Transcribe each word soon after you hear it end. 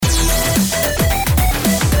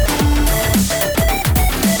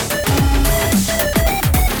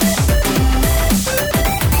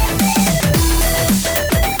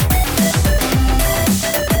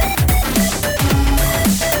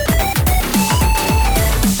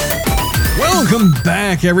Welcome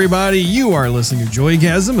back, everybody. You are listening to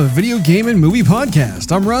Joygasm, a video game and movie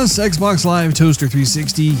podcast. I'm Russ, Xbox Live Toaster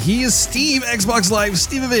 360. He is Steve, Xbox Live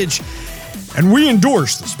Stevevich. And we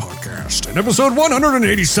endorse this podcast in episode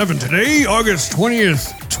 187 today, August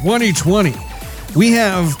 20th, 2020. We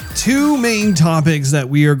have two main topics that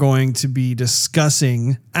we are going to be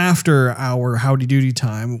discussing after our Howdy Doody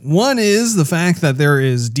time. One is the fact that there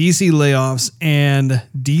is DC layoffs and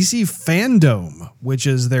DC Fandom, which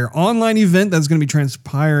is their online event that's going to be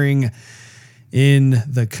transpiring in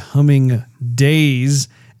the coming days.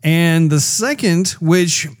 And the second,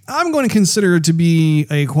 which I'm going to consider to be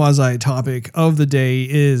a quasi topic of the day,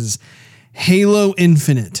 is Halo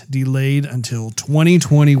Infinite, delayed until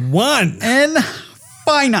 2021. And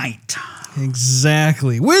finite.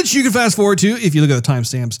 Exactly. Which you can fast forward to if you look at the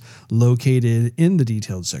timestamps located in the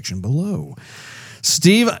detailed section below.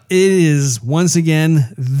 Steve, it is once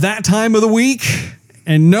again that time of the week.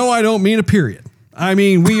 And no, I don't mean a period. I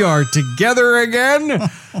mean, we are together again.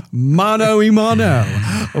 Mano y mano.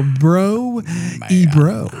 Bro y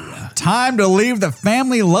bro. Time to leave the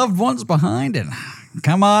family loved ones behind and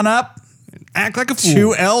come on up. Act like a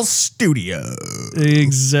fool. 2L Studio.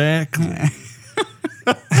 Exactly.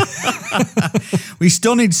 We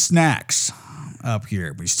still need snacks up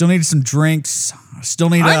here. We still need some drinks. Still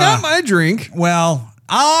need. I got my drink. Well,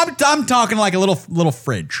 I'm talking like a little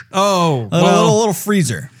fridge. Oh, A little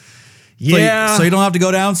freezer. Yeah. So you don't have to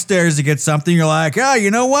go downstairs to get something. You're like, oh,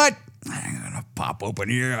 you know what? I'm gonna pop open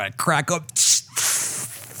here. I crack up.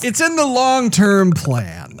 It's in the long-term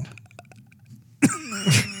plan.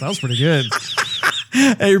 That was pretty good.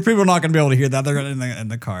 Hey, people are not gonna be able to hear that. They're in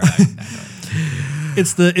the car.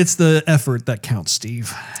 It's the effort that counts,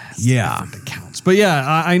 Steve. Yeah. That counts. But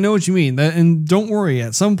yeah, I know what you mean. And don't worry,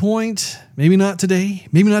 at some point, maybe not today,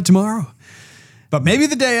 maybe not tomorrow, But maybe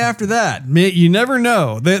the day after that. you never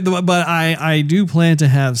know. But I do plan to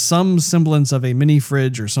have some semblance of a mini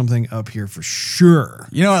fridge or something up here for sure.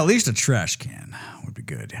 You know, at least a trash can would be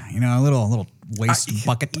good. You know, a little waste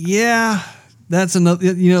bucket. Yeah. That's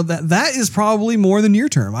another, that is probably more than near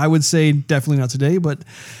term. I would say definitely not today, but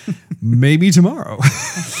maybe tomorrow.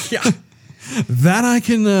 Yeah. That I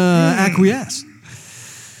can acquiesce.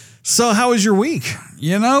 So how was your week?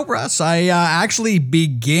 You know, Russ, I actually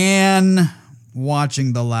began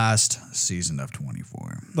watching the last season of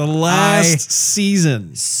 24. The last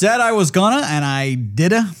season. Said I was gonna, and I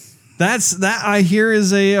did. That I hear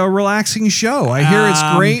is a relaxing show. I hear it's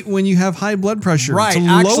great when you have high blood pressure. Right, to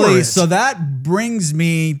actually, lower it. so that brings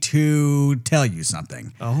me to tell you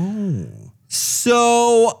something. Oh.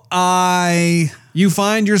 So You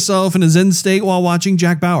find yourself in a Zen state while watching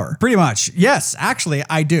Jack Bauer. pretty much, yes, actually,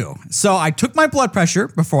 I do. So I took my blood pressure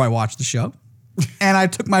before I watched the show, and I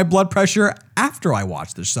took my blood pressure after I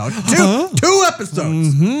watched the show. Two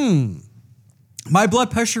episodes. Mm-hmm. My blood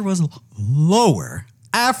pressure was lower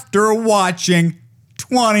after watching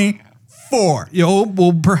 24.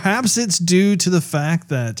 Well, perhaps it's due to the fact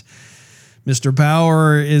that Mr.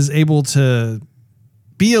 Bauer is able to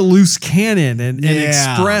be a loose cannon and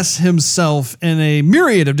express himself in a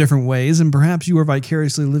myriad of different ways, and perhaps you are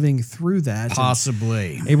vicariously living through that.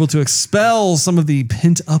 Possibly. Able to expel some of the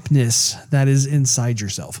pent-upness that is inside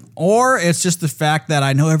yourself. Or it's just the fact that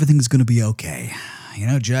I know everything's going to be okay. You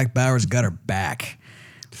know, Jack Bauer's got her back.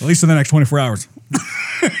 At least in the next 24 hours.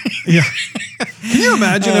 Yeah. Can you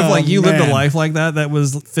imagine if you lived a man. life like that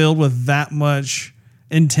was filled with that much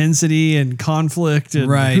intensity and conflict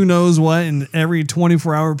and who knows what in every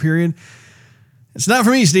 24-hour period? It's not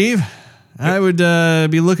for me, Steve. I would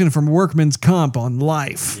be looking for workman's comp on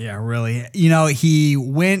life. Yeah, really. You know, he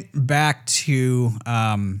went back to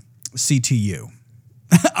CTU.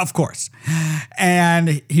 Of course.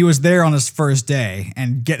 And he was there on his first day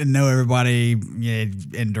and getting to know everybody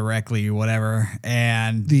indirectly, whatever.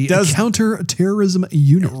 And The counter-terrorism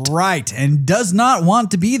unit. Right. And does not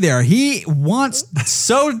want to be there. He wants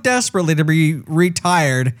so desperately to be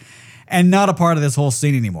retired and not a part of this whole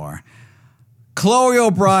scene anymore. Chloe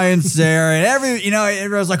O'Brien's there, and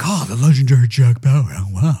everyone's like, "Oh, the legendary Jack Bauer!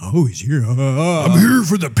 Wow, he's here! I'm here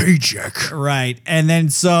for the paycheck." Right, and then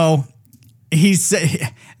so he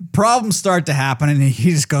said, problems start to happen, and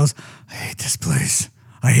he just goes, "I hate this place.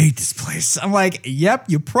 I hate this place." I'm like, "Yep,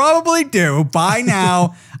 you probably do. By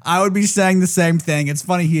now, I would be saying the same thing." It's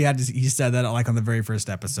funny he said that like on the very first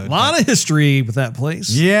episode. A lot of history with that place.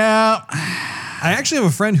 Yeah. I actually have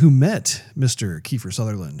a friend who met Mr. Kiefer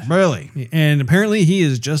Sutherland. Really? And apparently he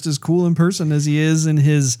is just as cool in person as he is in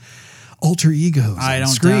his alter egos on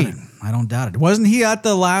screen. I don't doubt it. Wasn't he at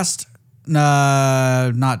the last,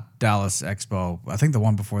 not Dallas Expo, I think the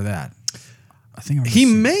one before that. I think He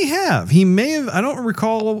may have. I don't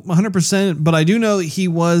recall 100%, but I do know that he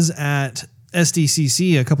was at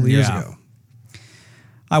SDCC a couple of years ago.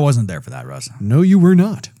 I wasn't there for that, Russ. No, you were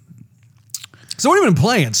not. So what have you been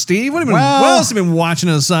playing, Steve? What else have you been watching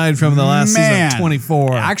aside from the last season of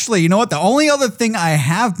 24? Actually, you know what? The only other thing I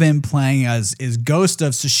have been playing is Ghost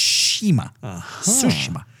of Tsushima.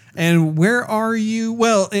 Tsushima. And where are you?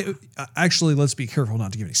 Well, actually, let's be careful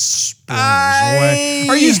not to give any spoilers away.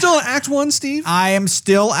 Are you still in Act 1, Steve? I am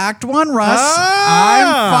still Act 1, Russ.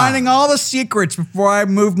 I'm finding all the secrets before I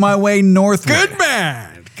move my way northward. Good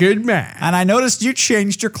man. Good man. And I noticed you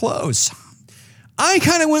changed your clothes. I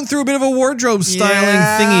kind of went through a bit of a wardrobe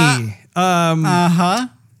styling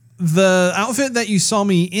thingy. The outfit that you saw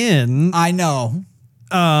me in, I know.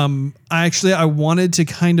 I wanted to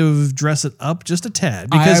kind of dress it up just a tad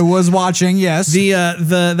because I was watching. Yes,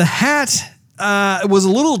 the hat was a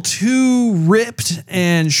little too ripped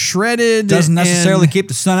and shredded. Doesn't necessarily keep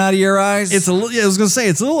the sun out of your eyes. It's a little. I was gonna say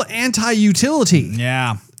it's a little anti-utility.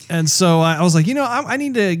 Yeah, and so I was like, I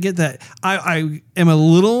need to get that. I am a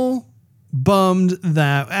little bummed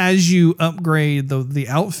that as you upgrade the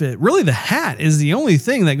outfit, really the hat is the only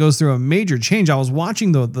thing that goes through a major change. I was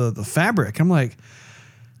watching the fabric. I'm like,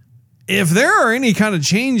 if there are any kind of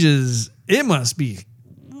changes, it must be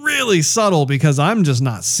really subtle because I'm just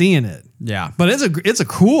not seeing it. Yeah, but it's a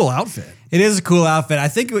cool outfit. It is a cool outfit. I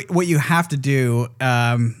think what you have to do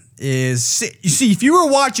is you see if you were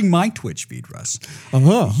watching my Twitch feed, Russ,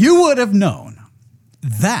 you would have known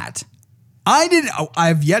that.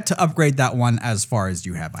 I've yet to upgrade that one as far as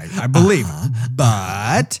you have, I believe.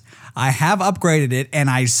 But I have upgraded it, and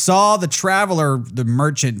I saw the Traveler, the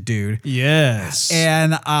merchant dude. Yes.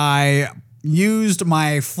 And I used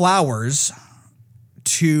my flowers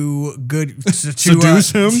to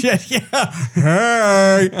seduce him? Yeah.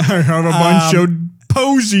 Hey, I have a bunch of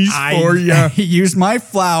posies for you. I used my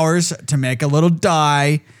flowers to make a little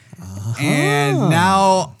dye. And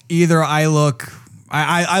now either I look...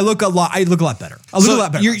 I look a lot better. I look a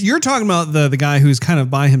lot better. You're talking about the guy who's kind of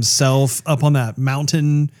by himself up on that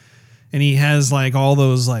mountain, and he has like all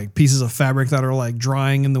those like pieces of fabric that are like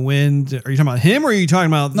drying in the wind. Are you talking about him, or are you talking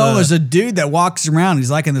about? No, there's a dude that walks around. He's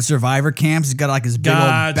like in the survivor camps. He's got like his big old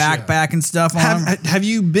backpack and stuff on him. Have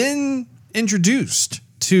you been introduced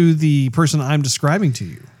to the person I'm describing to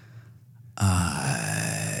you?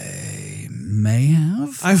 I may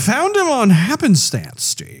have. I found him on happenstance,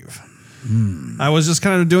 Steve. I was just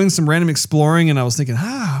kind of doing some random exploring, and I was thinking,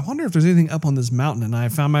 I wonder if there's anything up on this mountain. And I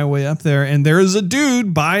found my way up there, and there's a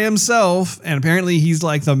dude by himself, and apparently he's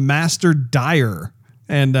like the master dyer.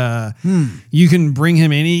 And you can bring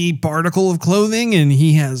him any particle of clothing, and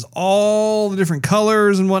he has all the different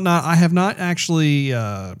colors and whatnot. I have not actually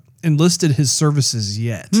enlisted his services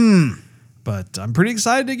yet, but I'm pretty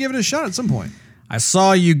excited to give it a shot at some point. I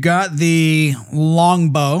saw you got the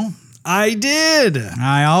longbow. I did.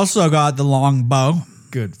 I also got the longbow.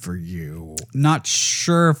 Good for you. Not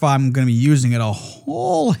sure if I'm going to be using it a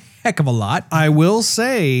whole heck of a lot. I will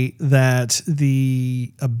say that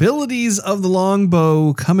the abilities of the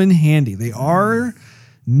longbow come in handy. They are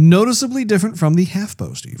noticeably different from the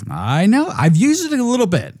halfbow, Steve. I know. I've used it a little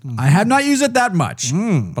bit. I have not used it that much,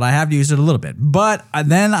 but I have used it a little bit. But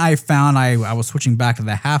then I found I was switching back to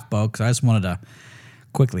the halfbow because I just wanted to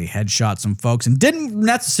quickly headshot some folks and didn't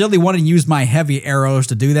necessarily want to use my heavy arrows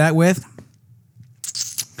to do that with.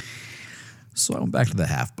 So I went back to the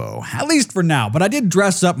half bow, at least for now. But I did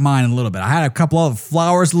dress up mine a little bit. I had a couple of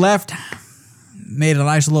flowers left, made a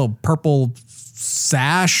nice little purple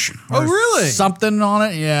sash. Oh, really? Something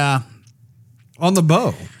on it, yeah. On the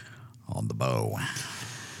bow. On the bow. Well,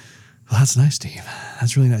 that's nice, Steve.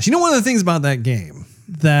 That's really nice. You know, one of the things about that game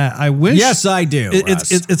that I wish. Yes, I do.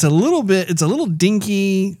 It's a little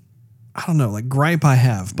dinky. I don't know, like gripe I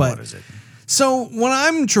have. But what is it? So when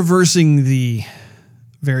I'm traversing the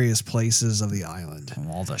various places of the island,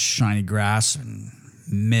 all the shiny grass and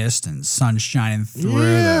mist and sun shining through.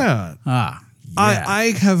 Yeah. Yeah.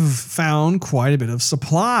 I have found quite a bit of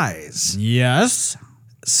supplies. Yes.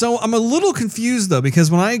 So I'm a little confused though,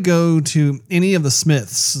 because when I go to any of the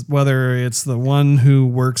smiths, whether it's the one who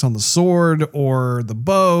works on the sword or the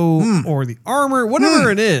bow or the armor,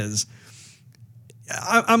 whatever it is,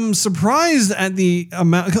 I'm surprised at the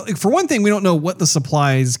amount. For one thing, we don't know what the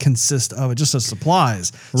supplies consist of. It just says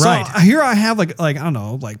supplies. Right. So here I have like I don't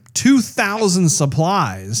know, like 2,000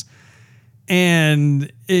 supplies, and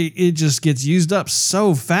it just gets used up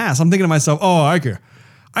so fast. I'm thinking to myself, oh, I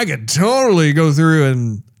could totally go through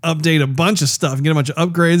and update a bunch of stuff and get a bunch of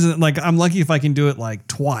upgrades. And like, I'm lucky if I can do it like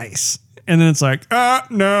twice. And then it's like,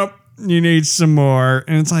 no, you need some more.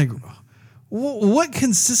 And it's like, what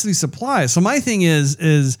consists of these supplies? So my thing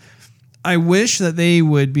is I wish that they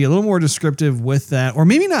would be a little more descriptive with that, or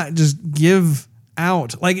maybe not just give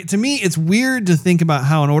out. Like, to me, it's weird to think about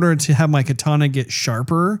how in order to have my katana get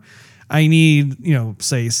sharper, I need,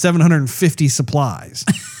 say 750 supplies.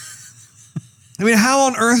 I mean, how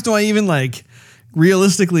on earth do I even like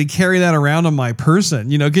realistically carry that around on my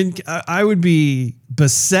person? I would be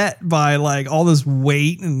beset by like all this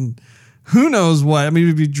weight and who knows what. I mean, it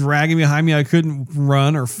would be dragging behind me. I couldn't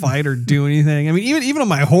run or fight or do anything. I mean, even on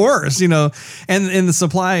my horse, and the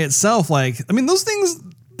supply itself, like, I mean, those things,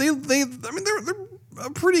 they're a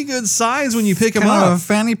pretty good size when you pick them Kind up. of a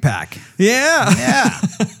fanny pack. Yeah. Yeah.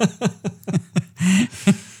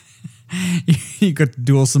 You could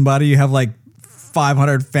duel somebody. You have like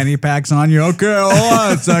 500 fanny packs on you. Okay, hold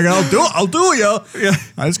on a second. I'll duel you. Yeah.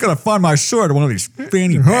 I just gotta find my sword in one of these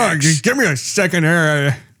fanny packs. Just give me a second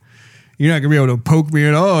here. You're not gonna be able to poke me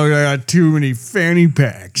at all. I got too many fanny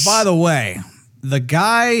packs. By the way, the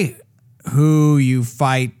guy who you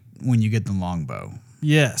fight when you get the longbow,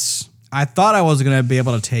 Yes. I thought I was gonna be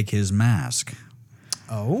able to take his mask.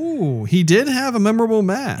 Oh, he did have a memorable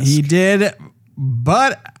mask. He did,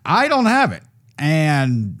 but I don't have it,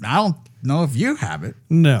 and I don't know if you have it.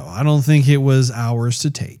 No, I don't think it was ours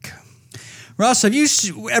to take. Russ, have you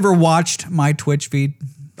ever watched my Twitch feed?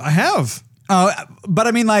 I have. But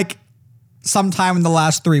I mean, like, sometime in the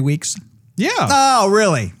last 3 weeks. Yeah, Oh,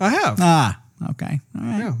 really? I have. Okay. All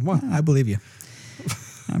right. Yeah, what? I believe you.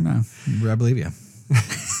 I believe you.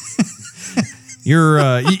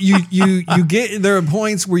 You're you get there are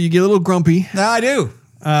points where you get a little grumpy. I do.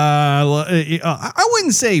 I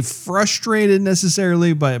wouldn't say frustrated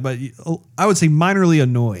necessarily, but I would say minorly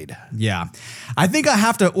annoyed. Yeah. I think I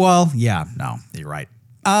have to. Well, yeah. No, you're right.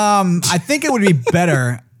 I think it would be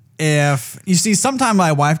better if you see. Sometimes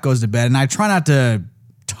my wife goes to bed, and I try not to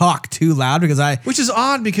talk too loud because Which is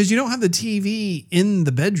odd because you don't have the TV in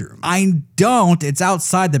the bedroom. I don't. It's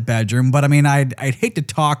outside the bedroom, but I mean, I'd hate to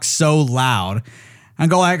talk so loud and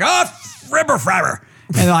go like, fribber frabber.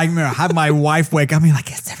 And like have my wife wake up and be like,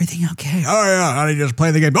 is everything okay? Oh yeah, I just play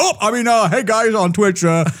the game. Hey guys on Twitch,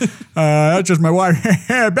 that's just my wife.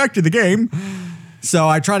 Back to the game. So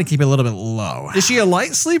I try to keep it a little bit low. Is she a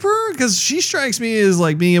light sleeper? Because she strikes me as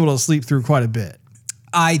like being able to sleep through quite a bit.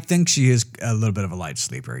 I think she is a little bit of a light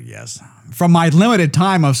sleeper, yes. From my limited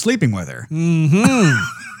time of sleeping with her.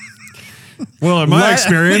 Well, in my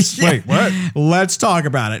experience, wait, what? Let's talk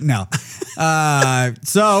about it. No.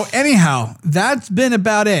 So anyhow, that's been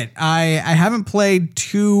about it. I haven't played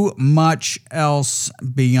too much else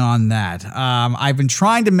beyond that. I've been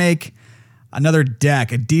trying to make another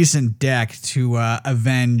deck, a decent deck to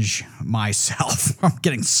avenge myself from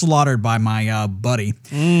getting slaughtered by my buddy.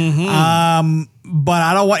 But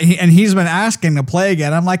I don't want, and he's been asking to play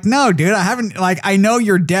again. I'm like, no, dude, I haven't, like, I know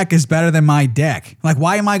your deck is better than my deck. Like,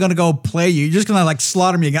 why am I going to go play you? You're just going to like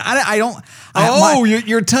slaughter me again. I don't.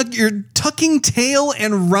 You're tucking tail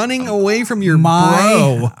and running away from your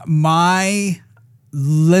bro. My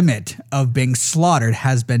limit of being slaughtered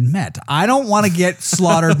has been met. I don't want to get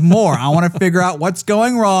slaughtered more. I want to figure out what's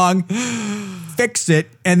going wrong, fix it,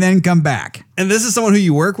 and then come back. And this is someone who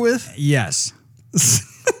you work with? Yes.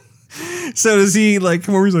 So does he like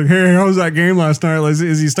come over? He's like, "Hey, how was that game last night?" Like,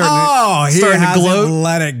 is he starting to gloat?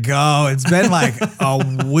 Let it go. It's been like a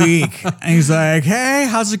week, and he's like, "Hey,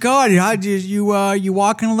 how's it going? You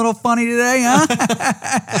walking a little funny today, huh?"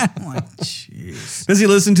 I'm like, jeez. Does he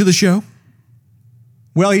listen to the show?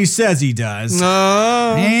 Well, he says he does.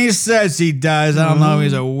 He says he does. I don't know if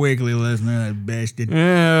he's a weekly listener. That bastard.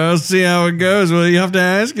 Yeah, we'll see how it goes. Well, you have to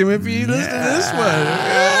ask him if he listens to this one.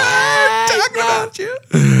 Talking about you.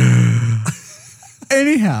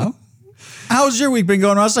 Anyhow, how's your week been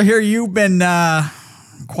going, Russ? I hear you've been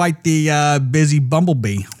quite the busy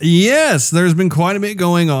bumblebee. Yes, there's been quite a bit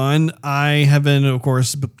going on. I have been, of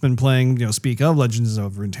course, been playing, Speak of Legends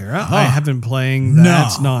of Runeterra. I have been playing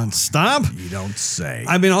that nonstop. You don't say.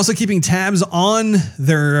 I've been also keeping tabs on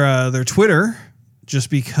their Twitter, just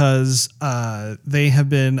because they have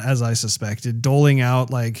been, as I suspected, doling out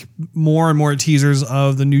like more and more teasers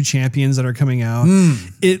of the new champions that are coming out.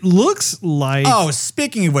 It looks like... Oh,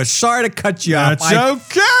 speaking of which, sorry to cut you off. That's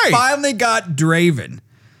okay. Finally got Draven.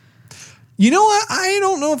 You know what? I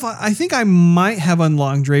don't know if I think I might have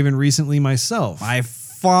unlocked Draven recently myself. I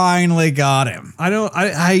finally got him.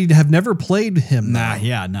 I have never played him.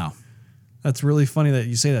 No. That's really funny that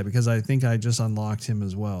you say that because I think I just unlocked him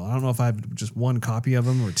as well. I don't know if I have just one copy of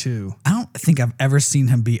him or two. I don't think I've ever seen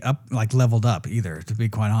him be leveled up either, to be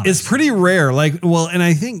quite honest. It's pretty rare. And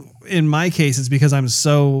I think in my case, it's because I'm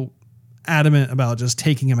so adamant about just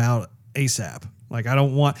taking him out ASAP. Like,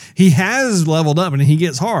 he has leveled up and he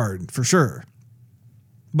gets hard for sure.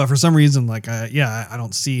 But for some reason, like, I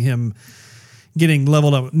don't see him getting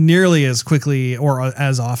leveled up nearly as quickly or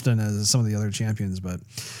as often as some of the other champions. But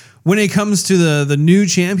when it comes to the new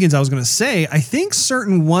champions, I was going to say, I think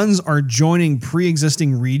certain ones are joining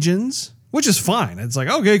pre-existing regions, which is fine. It's like,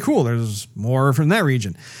 okay, cool. There's more from that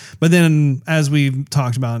region. But then, as we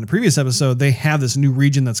talked about in the previous episode, they have this new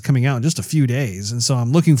region that's coming out in just a few days. And so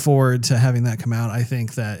I'm looking forward to having that come out. I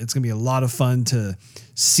think that it's going to be a lot of fun to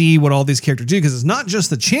see what all these characters do, because it's not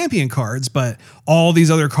just the champion cards, but all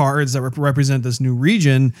these other cards that represent this new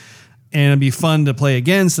region. And it'll be fun to play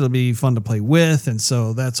against. It'll be fun to play with. And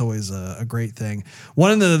so that's always a great thing.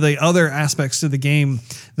 One of the other aspects to the game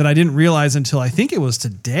that I didn't realize until I think it was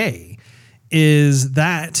today is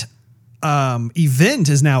that event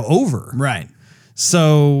is now over. Right.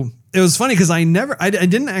 So it was funny because I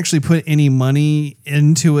didn't actually put any money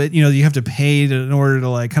into it. You know, you have to pay in order to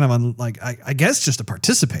like kind of I guess just to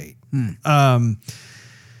participate.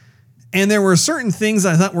 And there were certain things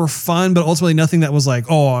I thought were fun, but ultimately nothing that was like,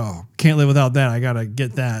 oh, can't live without that. I got to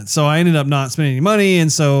get that. So I ended up not spending any money.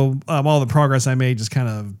 And so all the progress I made just kind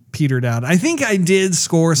of petered out. I think I did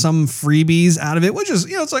score some freebies out of it, which is,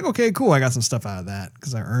 it's like, okay, cool. I got some stuff out of that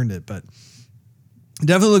because I earned it, but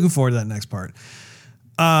definitely looking forward to that next part.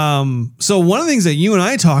 So one of the things that you and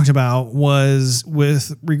I talked about was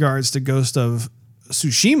with regards to Ghost of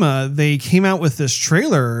Tsushima, they came out with this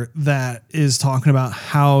trailer that is talking about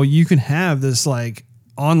how you can have this like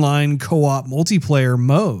online co-op multiplayer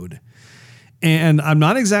mode. And I'm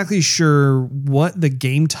not exactly sure what the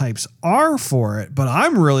game types are for it, but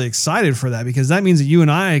I'm really excited for that because that means that you and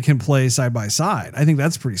I can play side by side. I think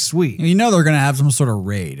that's pretty sweet. You know they're going to have some sort of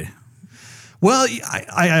raid. Well,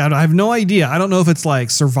 I have no idea. I don't know if it's like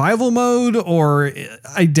survival mode, or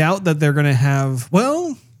I doubt that they're going to have,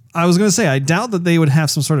 well, I was going to say, I doubt that they would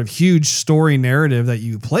have some sort of huge story narrative that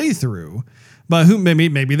you play through, but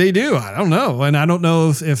maybe they do. I don't know. And I don't know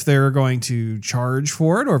if they're going to charge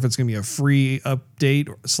for it or if it's going to be a free update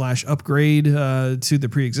 / upgrade to the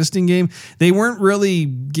pre-existing game. They weren't really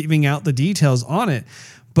giving out the details on it,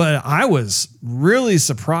 but I was really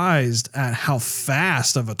surprised at how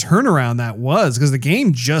fast of a turnaround that was because the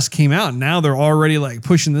game just came out and now they're already like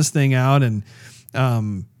pushing this thing out. And,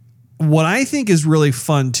 what I think is really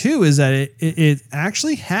fun too is that it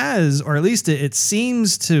actually has, or at least it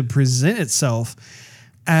seems to present itself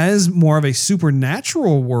as more of a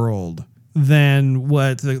supernatural world than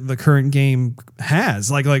what the current game has.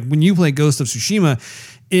 Like when you play Ghost of Tsushima,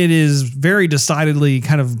 it is very decidedly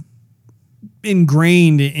kind of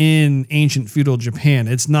ingrained in ancient feudal Japan.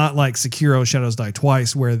 It's not like Sekiro Shadows Die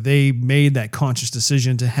Twice, where they made that conscious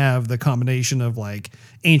decision to have the combination of like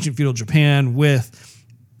ancient feudal Japan with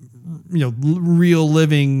real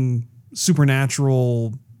living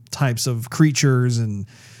supernatural types of creatures and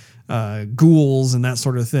ghouls and that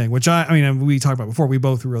sort of thing, which I mean, we talked about before, we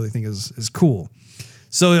both really think is cool.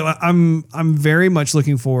 So I'm very much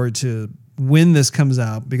looking forward to when this comes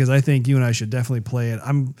out because I think you and I should definitely play it.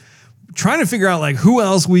 I'm trying to figure out like who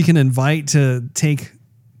else we can invite to take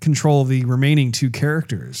control of the remaining two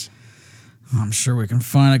characters. I'm sure we can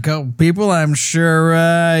find a couple people. I'm sure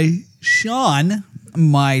Sean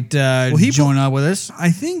might join up with us.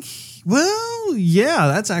 I think, well, yeah,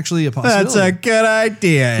 that's actually a possibility. That's a good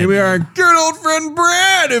idea. Here we are, good old friend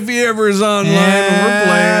Brad, if he ever is online when we're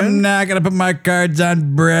playing. I'm not going to put my cards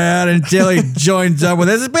on Brad until he joins up with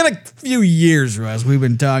us. It's been a few years, Russ. We've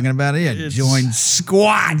been talking about it. Join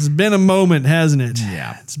squad. It's been a moment, hasn't it?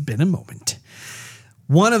 Yeah. It's been a moment.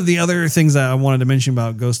 One of the other things that I wanted to mention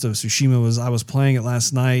about Ghost of Tsushima was I was playing it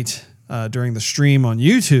last night during the stream on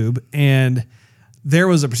YouTube, and there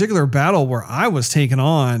was a particular battle where I was taking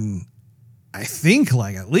on, I think,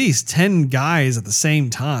 like at least 10 guys at the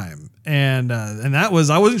same time. And that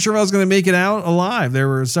was, I wasn't sure if I was going to make it out alive. There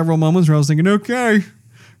were several moments where I was thinking, okay,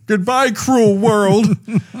 goodbye, cruel world.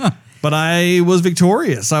 But I was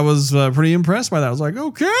victorious. I was pretty impressed by that. I was like,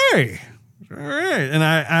 okay, all right. And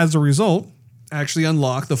I, as a result, actually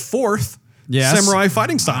unlocked the fourth samurai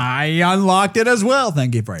fighting style. I unlocked it as well.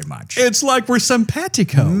 Thank you very much. It's like we're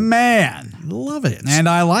simpatico. Man. Love it. And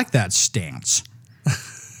I like that stance.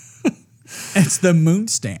 It's the moon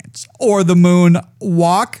stance. Or the moon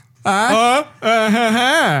walk. I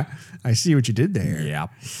see what you did there. Yeah.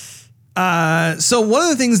 So one of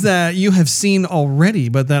the things that you have seen already,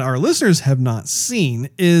 but that our listeners have not seen,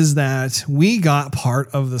 is that we got part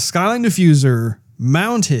of the Skyline Diffuser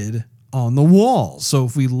mounted on the wall. So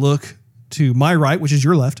if we look to my right, which is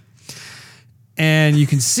your left, and you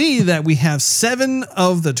can see that we have 7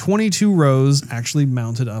 of the 22 rows actually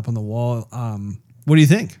mounted up on the wall. What do you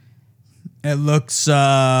think? It looks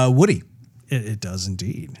woody. It does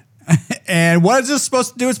indeed. And what is this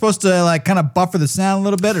supposed to do? It's supposed to like kind of buffer the sound a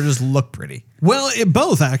little bit or just look pretty? Well,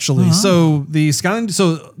 both actually. So the Skyline.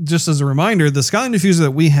 So just as a reminder, the Skyline diffuser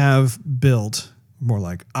that we have built, more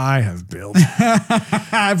like I have built.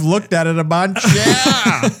 I've looked at it a bunch.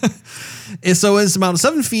 Yeah. So it's about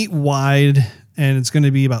 7 feet wide and it's going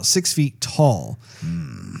to be about 6 feet tall.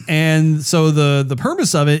 And so the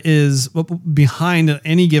purpose of it is behind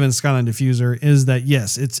any given Skyline diffuser is that,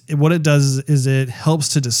 yes, what it does is it helps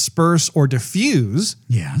to disperse or diffuse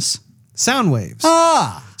Yes. sound waves.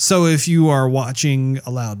 Ah. So if you are watching a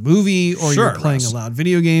loud movie or Sure, you're playing Russ. a loud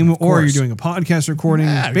video game or course. you're doing a podcast recording,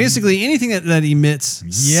 basically anything that emits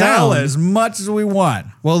Yell sound. as much as we want.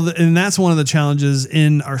 Well, and that's one of the challenges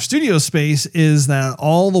in our studio space is that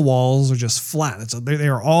all the walls are just flat. They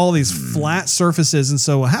are all these flat surfaces. And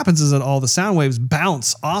so what happens is that all the sound waves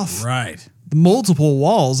bounce off Right. multiple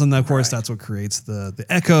walls. And of course, that's what creates the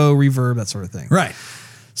echo, reverb, that sort of thing. Right.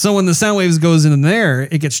 So when the sound waves goes in there,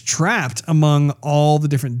 it gets trapped among all the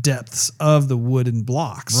different depths of the wooden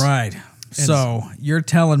blocks. Right. So you're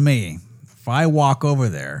telling me if I walk over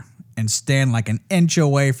there and stand like an inch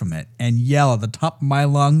away from it and yell at the top of my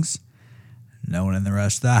lungs, no one in the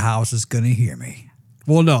rest of the house is going to hear me.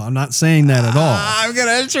 Well, no, I'm not saying that at all. I'm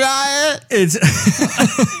going to try it. It's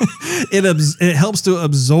it helps to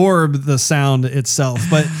absorb the sound itself,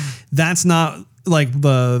 but that's not like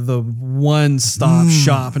the one-stop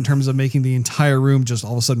shop in terms of making the entire room just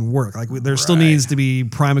all of a sudden work. Like there still needs to be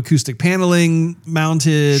prime acoustic paneling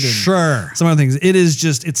mounted and Sure. some other things.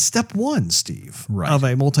 It's step one, Steve, Right. of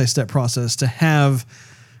a multi-step process to have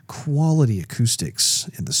quality acoustics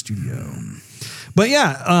in the studio. But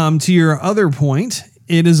yeah, to your other point,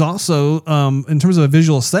 it is also, in terms of a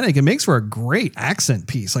visual aesthetic, it makes for a great accent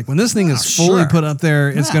piece. Like when this thing is fully sure. put up there,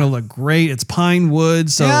 it's going to look great. It's pine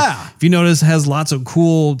wood. So if you notice, it has lots of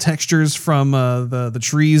cool textures from the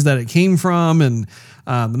trees that it came from. And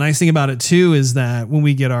the nice thing about it too is that when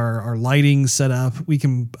we get our lighting set up, we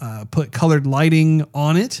can put colored lighting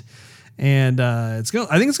on it. And I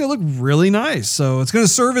think it's going to look really nice. So it's going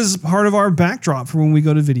to serve as part of our backdrop for when we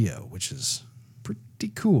go to video, which is pretty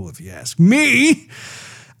cool if you ask me.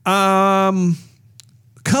 Couple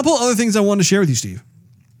other things I wanted to share with you, Steve.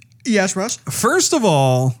 Yes, Russ. First of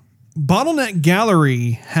all, Bottleneck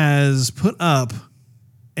Gallery has put up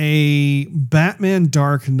a Batman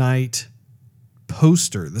Dark Knight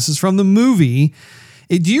poster. This is from the movie.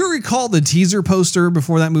 Do you recall the teaser poster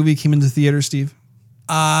before that movie came into theater, Steve?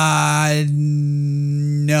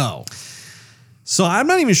 No. So I'm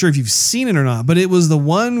not even sure if you've seen it or not, but it was the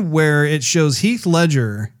one where it shows Heath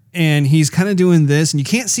Ledger and he's kind of doing this and you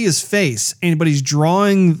can't see his face, but he's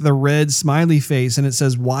drawing the red smiley face and it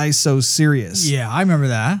says, "Why so serious?" Yeah, I remember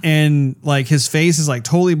that. And like his face is like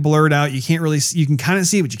totally blurred out. You can't really you can kind of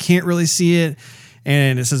see it, but you can't really see it.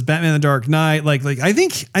 And it says Batman the Dark Knight. Like I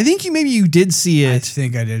think you did see it. I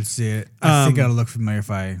think I did see it. I think it'll look familiar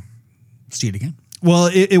if I see it again. Well,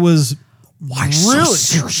 it was Why really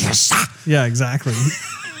so serious? Yeah, exactly.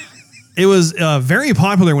 It was very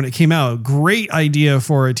popular when it came out. Great idea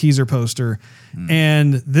for a teaser poster.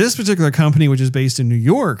 And this particular company, which is based in New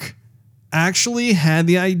York, actually had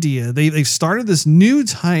the idea. They've started this new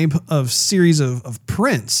type of series of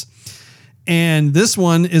prints. And this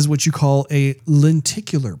one is what you call a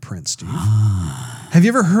lenticular print, Steve. Have you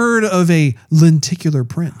ever heard of a lenticular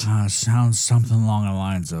print? Sounds something along the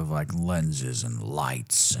lines of like lenses and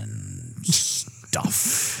lights and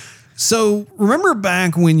stuff. So remember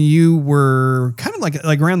back when you were kind of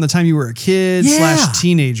like around the time you were a kid /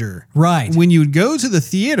 teenager, Right. When you would go to the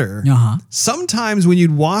theater, sometimes when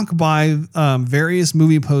you'd walk by various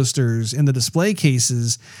movie posters in the display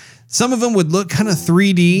cases, some of them would look kind of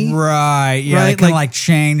 3D. Right. Yeah. Right, They kind of like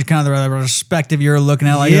change kind of the perspective you're looking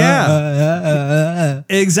at. Like,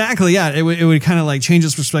 Exactly. Yeah. It would kind of like change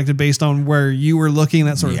its perspective based on where you were looking,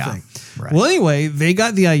 that sort of thing. Right. Well, anyway, they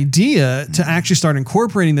got the idea to actually start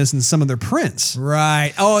incorporating this in some of their prints.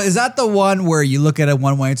 Right. Oh, is that the one where you look at it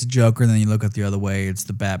one way, it's a Joker, and then you look at the other way, it's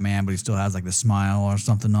the Batman, but he still has like the smile or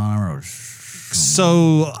something on him? Or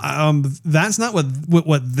So that's not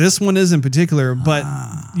what this one is in particular, but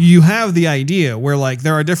you have the idea where like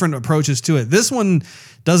there are different approaches to it. This one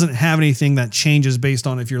doesn't have anything that changes based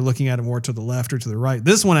on if you're looking at it more to the left or to the right.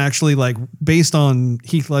 This one actually, like based on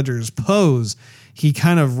Heath Ledger's pose, he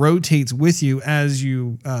kind of rotates with you as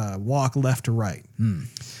you walk left to right.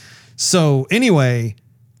 So anyway,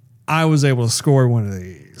 I was able to score one of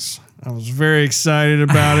these. I was very excited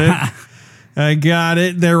about it. I got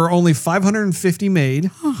it. There were only 550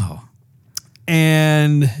 made. Oh.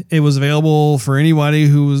 and it was available for anybody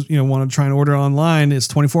who was, want to try and order it online. It's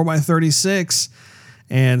 24 by 36.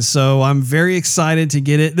 And so I'm very excited to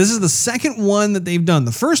get it. This is the second one that they've done.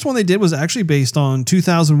 The first one they did was actually based on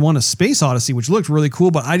 2001: A Space Odyssey, which looked really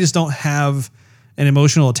cool, but I just don't have an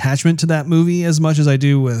emotional attachment to that movie as much as I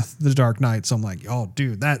do with The Dark Knight. So I'm like, oh,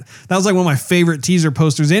 dude, that was like one of my favorite teaser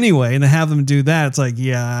posters anyway. And to have them do that, it's like,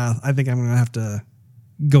 yeah, I think I'm going to have to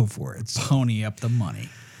go for it. Pony up the money.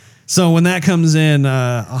 So when that comes in,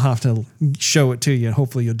 I'll have to show it to you and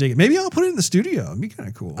hopefully you'll dig it. Maybe I'll put it in the studio. It'd be kind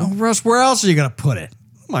of cool. Oh, Russ, where else are you going to put it?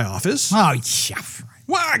 My office. Oh, yeah.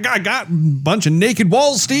 Well, I got a bunch of naked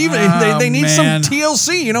walls, Steve. They need some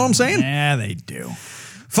TLC. You know what I'm saying? Yeah, they do.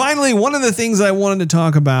 Finally, one of the things I wanted to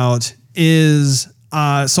talk about is,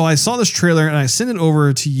 so I saw this trailer and I sent it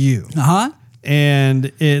over to you. Uh-huh.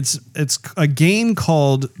 And it's a game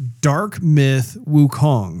called Dark Myth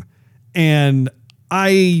Wukong. And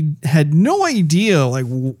I had no idea like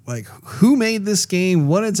who made this game,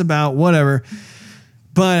 what it's about, whatever.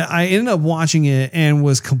 But I ended up watching it and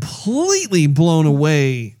was completely blown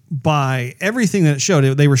away by everything that it showed.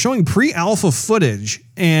 They were showing pre-alpha footage.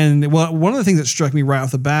 And one of the things that struck me right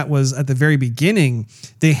off the bat was at the very beginning,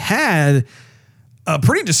 they had a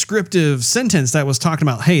pretty descriptive sentence that was talking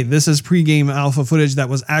about, hey, this is pre-game alpha footage that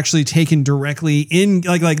was actually taken directly in,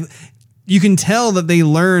 like you can tell that they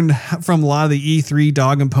learned from a lot of the E3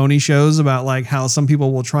 dog and pony shows about like how some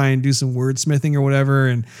people will try and do some wordsmithing or whatever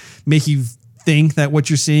and make you think that what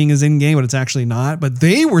you're seeing is in game, but it's actually not. But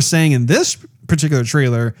they were saying in this particular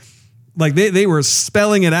trailer, like they were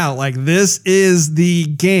spelling it out, like this is the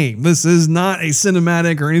game. This is not a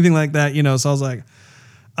cinematic or anything like that, So I was like,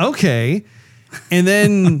 okay. And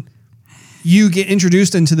then you get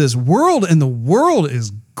introduced into this world, and the world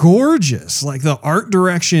is gorgeous. Like the art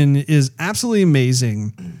direction is absolutely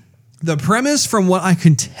amazing. The premise, from what I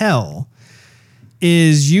can tell,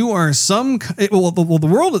 is you are the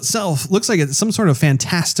world itself looks like it's some sort of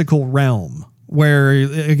fantastical realm where,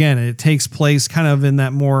 again, it takes place kind of in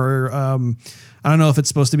that more, I don't know if it's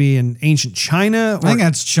supposed to be in ancient China. I think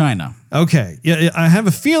that's China. Okay. Yeah, I have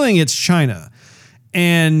a feeling it's China.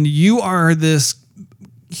 And you are this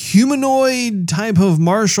humanoid type of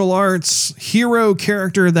martial arts hero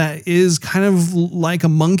character that is kind of like a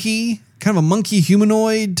monkey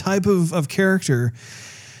humanoid type of character.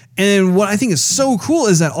 And what I think is so cool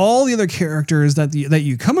is that all the other characters that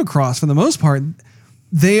you come across, for the most part,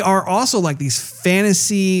 they are also like these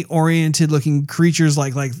fantasy-oriented looking creatures,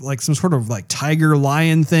 like some sort of like tiger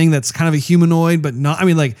lion thing that's kind of a humanoid, but not. I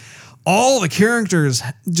mean, like all the characters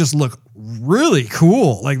just look really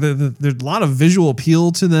cool. Like there's a lot of visual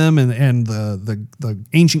appeal to them, and the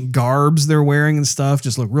ancient garbs they're wearing and stuff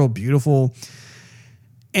just look real beautiful.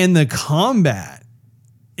 And the combat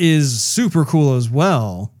is super cool as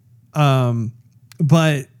well.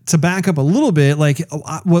 But to back up a little bit, like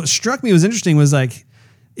what struck me was interesting was like,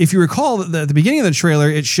 if you recall that at the beginning of the trailer,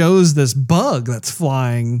 it shows this bug that's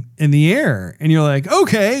flying in the air and you're like,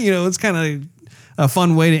 okay, it's kind of a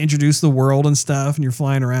fun way to introduce the world and stuff. And you're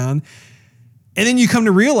flying around and then you come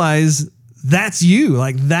to realize that's you,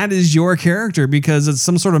 like that is your character because it's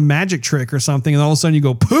some sort of magic trick or something. And all of a sudden you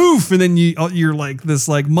go poof. And then you're like this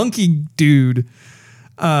like monkey dude.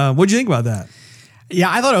 What'd you think about that? Yeah,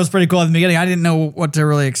 I thought it was pretty cool at the beginning. I didn't know what to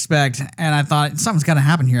really expect, and I thought something's got to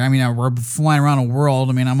happen here. I mean, we're flying around a world.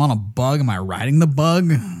 I mean, I'm on a bug. Am I riding the bug?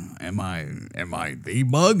 Am I the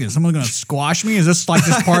bug? Is someone going to squash me? Is this like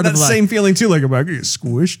just part of the same feeling too? Like, am I getting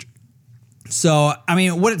squished? So, I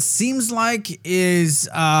mean, what it seems like is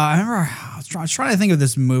I remember I was trying to think of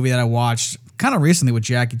this movie that I watched kind of recently with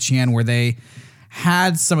Jackie Chan, where they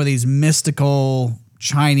had some of these mystical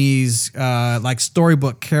Chinese like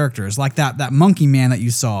storybook characters, like that monkey man that you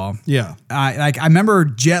saw. Yeah, I remember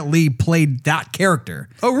Jet Li played that character.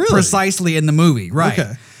 Oh, really? Precisely in the movie, right?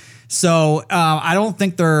 Okay. So I don't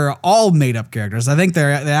think they're all made up characters. I think they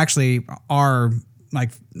actually are like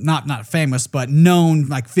not famous, but known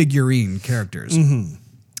like figurine characters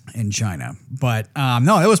in China. But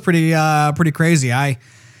no, it was pretty crazy.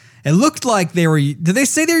 It looked like they were. Did they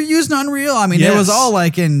say they were using Unreal? I mean, yes. It was all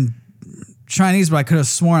like in Chinese, but I could have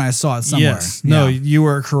sworn I saw it somewhere. Yes. No, you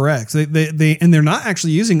were correct. They're not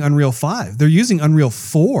actually using Unreal 5. They're using Unreal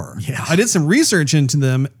 4. Yeah. I did some research into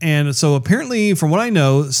them. And so apparently, from what I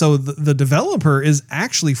know, so the developer is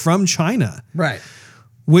actually from China. Right.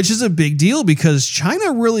 Which is a big deal because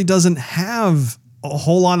China really doesn't have a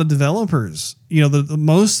whole lot of developers. The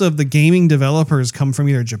most of the gaming developers come from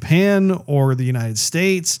either Japan or the United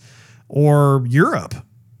States or Europe.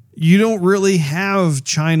 You don't really have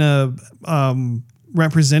China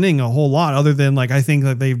representing a whole lot other than like, I think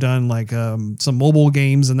that they've done like some mobile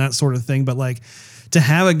games and that sort of thing. But like to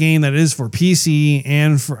have a game that is for PC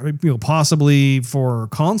and for, possibly for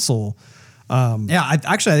console. I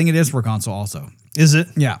think it is for console also. Is it?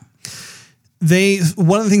 Yeah.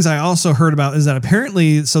 One of the things I also heard about is that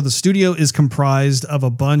apparently, so the studio is comprised of a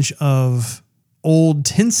bunch of old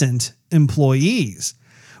Tencent employees,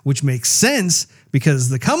 which makes sense because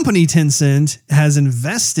the company Tencent has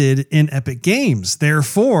invested in Epic Games.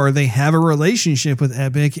 Therefore, they have a relationship with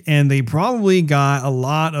Epic, and they probably got a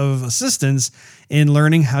lot of assistance in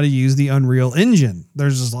learning how to use the Unreal Engine.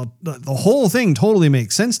 There's just the whole thing totally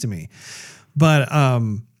makes sense to me. But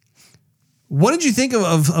what did you think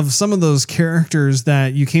of some of those characters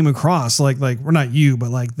that you came across? Like we're not you, but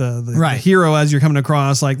like the hero as you're coming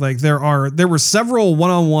across. Like there were several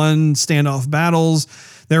one-on-one standoff battles.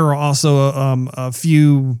 There were also a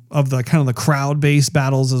few of the kind of the crowd-based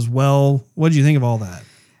battles as well. What did you think of all that?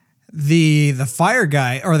 The fire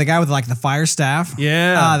guy, or the guy with like the fire staff.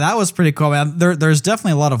 Yeah. That was pretty cool, man. There's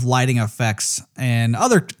definitely a lot of lighting effects and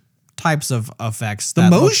other types of effects. The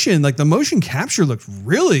motion capture looked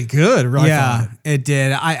really good. Yeah, it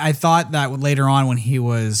did. I thought that later on when he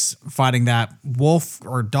was fighting that wolf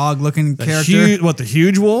or dog looking character. The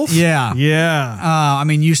huge wolf? Yeah. Yeah. I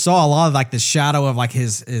mean, you saw a lot of like the shadow of like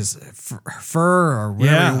his fur or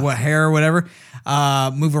whatever, what hair or whatever,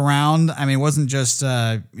 move around. I mean, it wasn't just,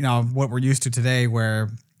 what we're used to today where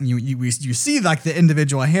you see like the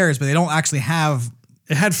individual hairs, but they don't actually have.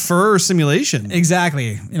 It had fur simulation.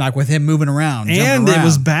 Exactly. Like with him moving around. And it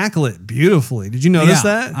was backlit beautifully. Did you notice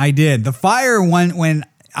that? I did. The fire one, when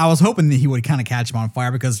I was hoping that he would kind of catch him on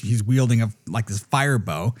fire because he's wielding like this fire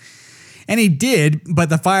bow. And he did, but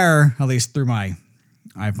the fire, at least through my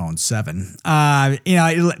iPhone 7,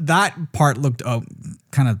 that part looked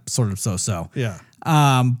kind of sort of so-so. Yeah.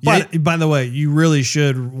 But by the way, you really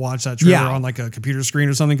should watch that trailer on like a computer screen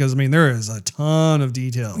or something, because I mean there is a ton of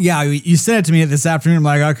detail. Yeah, you sent it to me this afternoon. I'm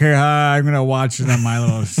like, okay, I'm gonna watch it on my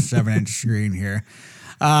little 7-inch screen here.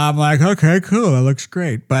 I'm like, okay, cool, it looks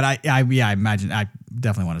great. But I imagine I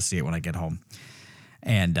definitely want to see it when I get home,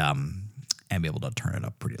 and be able to turn it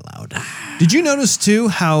up pretty loud. Did you notice too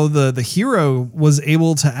how the hero was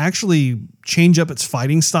able to actually change up its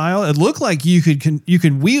fighting style? It looked like you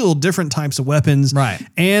could wield different types of weapons, right?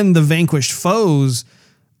 And the vanquished foes,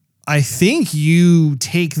 I think you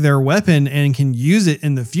take their weapon and can use it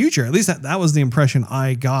in the future. At least that was the impression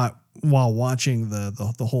I got while watching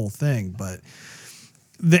the whole thing. But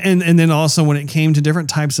and then also when it came to different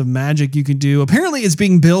types of magic you could do, apparently it's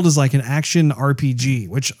being billed as like an action RPG,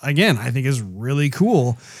 which again, I think is really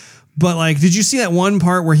cool. But like, did you see that one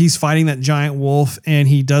part where he's fighting that giant wolf and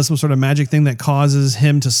he does some sort of magic thing that causes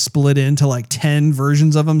him to split into like 10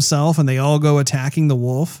 versions of himself and they all go attacking the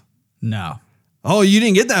wolf? No. Oh, you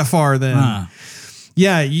didn't get that far then.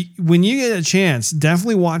 Yeah. When you get a chance,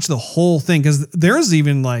 definitely watch the whole thing. Cause there's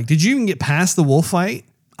even like, did you even get past the wolf fight?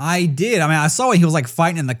 I did. I mean, I saw when he was like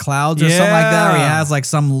fighting in the clouds or something like that, or he has like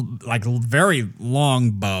some like very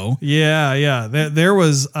long bow. Yeah, yeah. There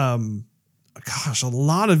was, a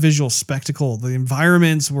lot of visual spectacle. The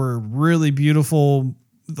environments were really beautiful.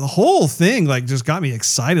 The whole thing like just got me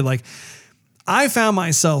excited. Like I found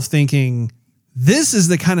myself thinking, this is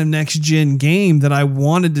the kind of next gen game that I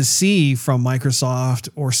wanted to see from Microsoft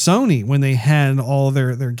or Sony when they had all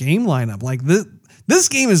their game lineup. Like this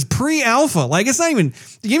game is pre-alpha. Like it's not even,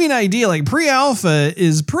 to give you an idea, like pre-alpha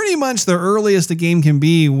is pretty much the earliest a game can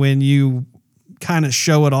be when you kind of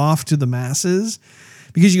show it off to the masses,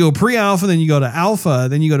 because you go pre-alpha, then you go to alpha,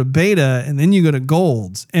 then you go to beta, and then you go to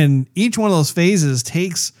golds. And each one of those phases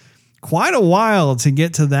takes quite a while to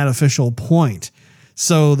get to that official point.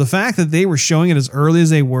 So the fact that they were showing it as early as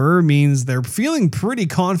they were means they're feeling pretty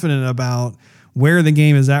confident about where the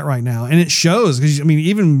game is at right now. And it shows, because I mean,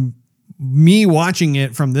 even me watching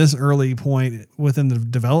it from this early point within the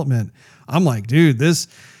development, I'm like, dude, this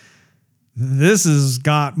has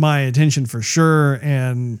got my attention for sure.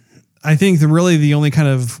 And I think the only kind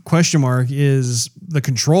of question mark is the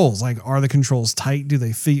controls. Like, are the controls tight? Do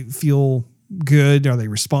they feel good? Are they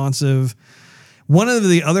responsive? One of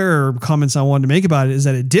the other comments I wanted to make about it is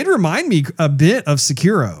that it did remind me a bit of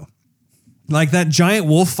Sekiro. Like that giant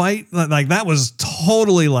wolf fight, like that was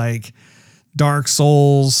totally like Dark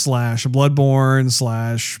Souls / Bloodborne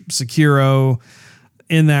 / Sekiro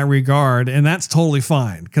in that regard. And that's totally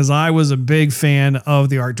fine, because I was a big fan of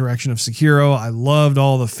the art direction of Sekiro. I loved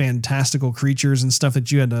all the fantastical creatures and stuff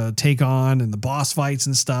that you had to take on and the boss fights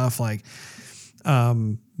and stuff. Like,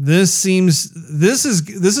 this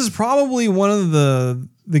is probably one of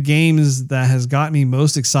the games that has got me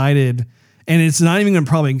most excited And it's not even going to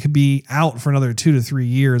probably could be out for another 2 to 3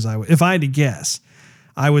 years. If I had to guess,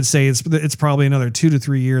 I would say it's probably another 2 to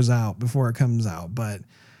 3 years out before it comes out. But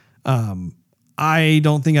I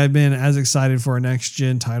don't think I've been as excited for a next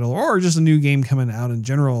gen title or just a new game coming out in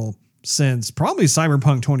general since probably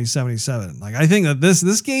Cyberpunk 2077. Like, I think that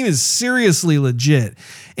this game is seriously legit.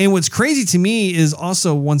 And what's crazy to me is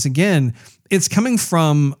also, once again, it's coming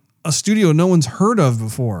from a studio no one's heard of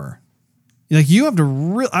before. Like, you have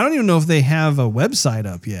to I don't even know if they have a website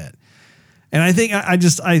up yet. And I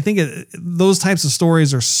think those types of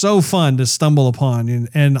stories are so fun to stumble upon.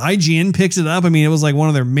 And IGN picks it up. I mean, it was like one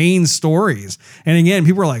of their main stories. And again,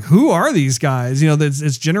 people are like, who are these guys?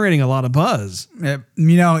 It's generating a lot of buzz.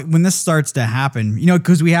 When this starts to happen,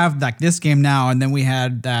 because we have like this game now, and then we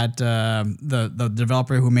had that the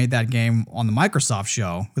developer who made that game on the Microsoft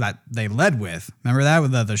show that they led with. Remember that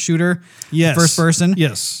with the shooter? Yes. First person?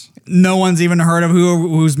 Yes. No one's even heard of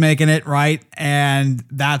who's making it, right? And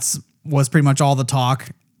was pretty much all the talk.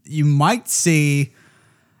 You might see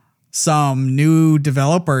some new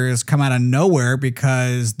developers come out of nowhere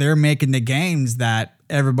because they're making the games that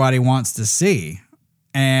everybody wants to see.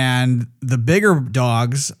 And the bigger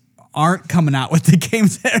dogs aren't coming out with the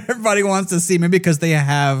games that everybody wants to see, maybe because they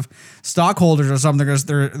have stockholders or something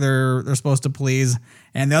they're supposed to please.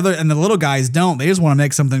 And the little guys don't. They just want to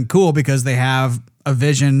make something cool because they have a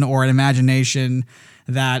vision or an imagination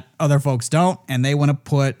that other folks don't, and they want to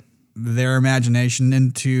put their imagination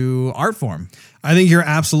into art form. I think you're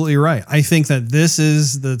absolutely right. I think that this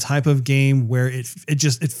is the type of game where it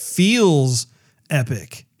feels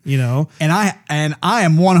epic, And I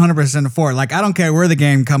am 100% for it. Like, I don't care where the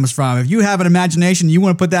game comes from. If you have an imagination, you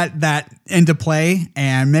want to put that into play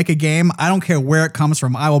and make a game, I don't care where it comes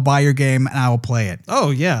from. I will buy your game and I will play it.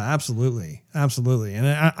 Oh yeah, absolutely. Absolutely. And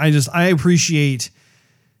I appreciate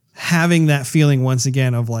having that feeling once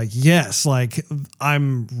again of like, yes, like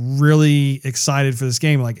I'm really excited for this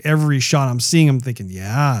game. Like every shot I'm seeing, I'm thinking,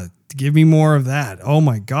 yeah, give me more of that. Oh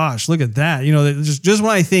my gosh, look at that. Just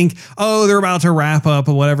when I think, oh, they're about to wrap up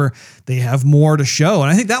or whatever, they have more to show.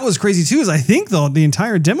 And I think that was crazy too, is I think though the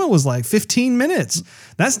entire demo was like 15 minutes.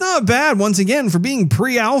 That's not bad once again for being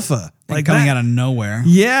pre-alpha. Like coming out of nowhere.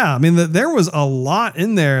 Yeah. I mean, there was a lot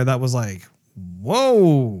in there that was like,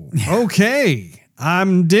 whoa, okay.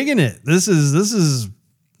 I'm digging it. This is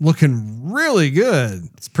looking really good.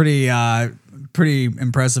 It's pretty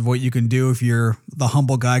impressive what you can do if you're the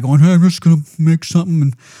humble guy going, hey, I'm just gonna make something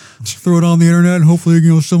and throw it on the internet and hopefully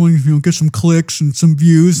someone get some clicks and some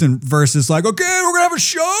views, and versus like, okay, we're gonna have a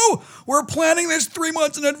show. We're planning this 3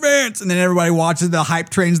 months in advance, and then everybody watches the hype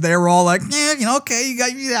trains. We're all like, yeah, okay,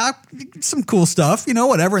 you got some cool stuff,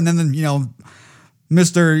 whatever, and then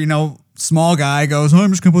Mr. Small guy goes,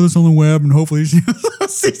 I'm just going to put this on the web and hopefully she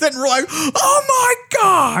sees it, and we're like, oh my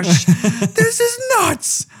gosh, this is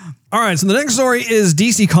nuts. All right, so the next story is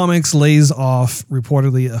DC Comics DC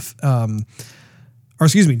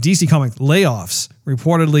Comics layoffs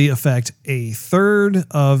reportedly affect a third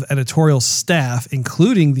of editorial staff,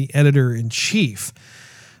 including the editor-in-chief.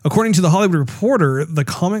 According to the Hollywood Reporter, the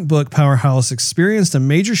comic book powerhouse experienced a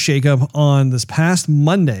major shakeup on this past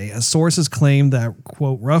Monday, as sources claim that,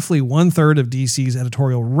 quote, roughly 1/3 of DC's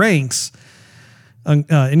editorial ranks,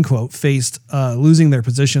 end quote, faced losing their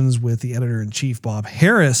positions, with the editor-in-chief, Bob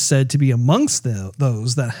Harras, said to be amongst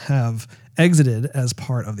those that have exited as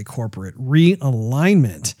part of the corporate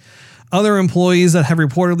realignment. Other employees that have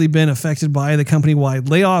reportedly been affected by the company-wide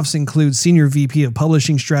layoffs include Senior VP of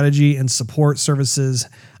Publishing Strategy and Support Services,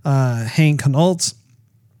 Hank Knalt,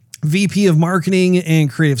 VP of Marketing and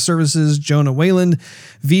Creative Services, Jonah Wayland,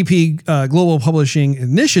 VP Global Publishing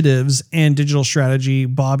Initiatives and Digital Strategy,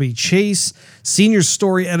 Bobby Chase, Senior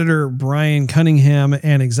Story Editor, Brian Cunningham,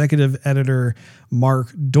 and Executive Editor,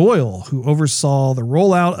 Mark Doyle, who oversaw the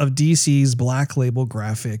rollout of DC's Black Label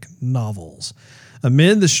graphic novels.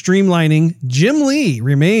 Amid the streamlining, Jim Lee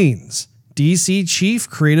remains DC Chief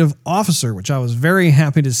Creative Officer, which I was very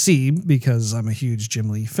happy to see because I'm a huge Jim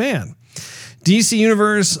Lee fan. DC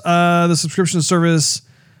Universe, the subscription service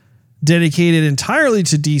dedicated entirely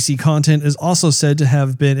to DC content, is also said to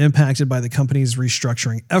have been impacted by the company's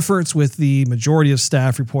restructuring efforts, with the majority of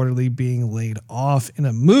staff reportedly being laid off in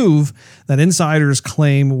a move that insiders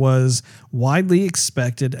claim was widely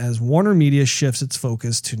expected as Warner Media shifts its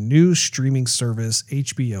focus to new streaming service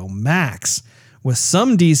HBO Max, with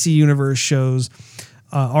some DC Universe shows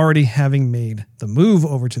already having made the move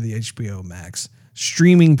over to the HBO Max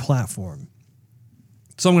streaming platform.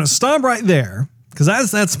 So I'm going to stop right there,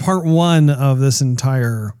 because that's part one of this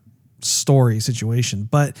entire story situation.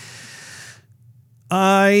 But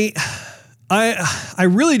I I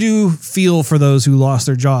really do feel for those who lost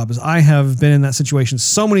their jobs. I have been in that situation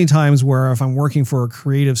so many times where if I'm working for a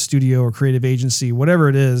creative studio or creative agency, whatever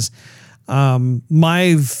it is,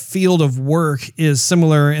 my field of work is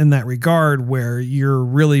similar in that regard where you're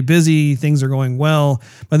really busy, things are going well,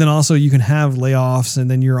 but then also you can have layoffs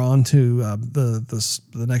and then you're on to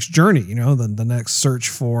the next journey, the next search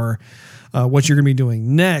for what you're going to be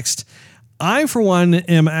doing next. I, for one,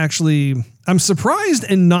 I'm surprised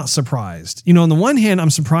and not surprised. On the one hand, I'm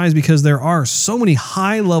surprised because there are so many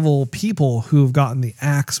high-level people who have gotten the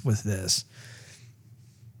axe with this.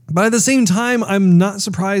 But at the same time, I'm not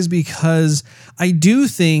surprised because I do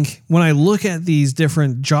think when I look at these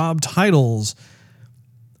different job titles,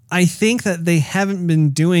 I think that they haven't been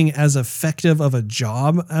doing as effective of a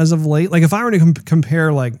job as of late. Like if I were to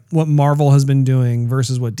compare like what Marvel has been doing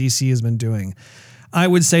versus what DC has been doing, I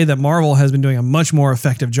would say that Marvel has been doing a much more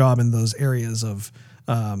effective job in those areas of,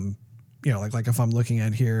 like if I'm looking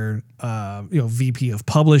at here, VP of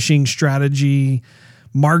publishing strategy,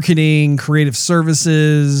 marketing, creative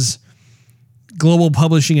services, global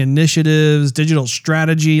publishing initiatives, digital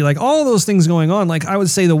strategy, like all of those things going on. Like I would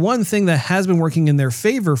say the one thing that has been working in their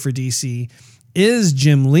favor for DC is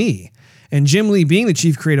Jim Lee. And Jim Lee being the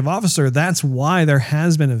chief creative officer, that's why there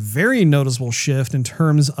has been a very noticeable shift in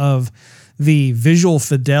terms of the visual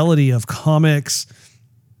fidelity of comics,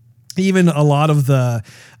 even a lot of the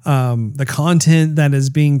content that is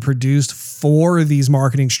being produced for these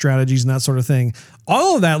marketing strategies and that sort of thing.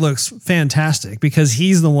 All of that looks fantastic because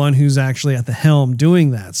he's the one who's actually at the helm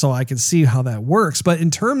doing that. So I can see how that works. But in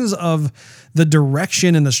terms of the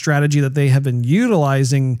direction and the strategy that they have been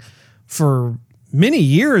utilizing for many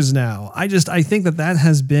years now, I think that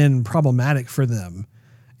has been problematic for them.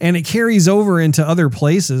 And it carries over into other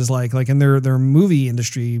places, like in their movie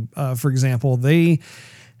industry, for example. They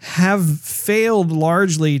have failed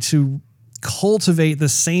largely to cultivate the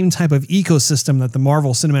same type of ecosystem that the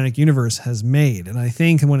Marvel Cinematic Universe has made. And I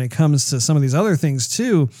think when it comes to some of these other things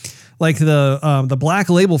too, like the Black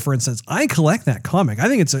Label, for instance, I collect that comic. I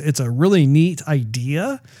think it's a really neat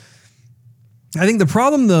idea. I think the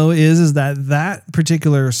problem though is that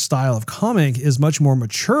particular style of comic is much more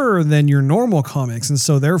mature than your normal comics. And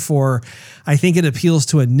so therefore I think it appeals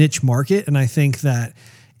to a niche market. And I think that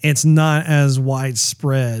it's not as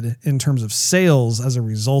widespread in terms of sales as a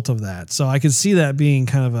result of that. So I could see that being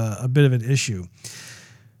kind of a bit of an issue.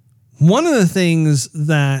 One of the things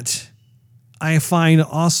that I find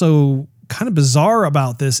also kind of bizarre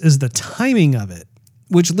about this is the timing of it,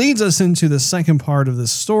 which leads us into the second part of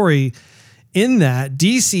this story. In that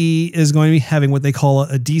DC is going to be having what they call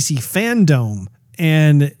a DC Fandome,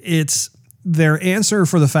 and it's their answer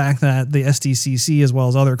for the fact that the SDCC as well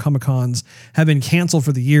as other Comic-Cons have been canceled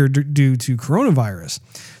for the year due to coronavirus.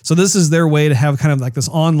 So this is their way to have kind of like this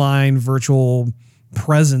online virtual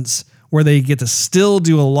presence where they get to still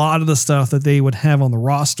do a lot of the stuff that they would have on the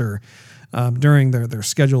roster during their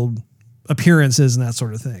scheduled appearances and that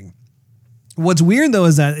sort of thing. What's weird though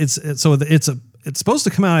is that it's supposed to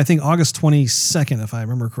come out, I think, August 22nd, if I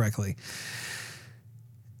remember correctly.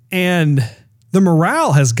 And the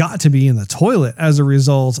morale has got to be in the toilet as a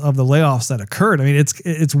result of the layoffs that occurred. I mean,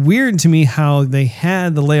 it's weird to me how they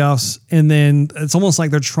had the layoffs and then it's almost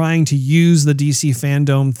like they're trying to use the DC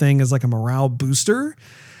Fandome thing as like a morale booster,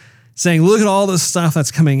 saying, look at all this stuff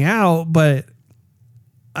that's coming out. But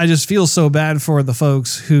I just feel so bad for the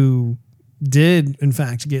folks who did, in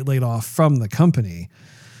fact, get laid off from the company.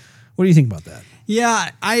 What do you think about that? Yeah,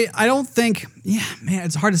 I don't think, man,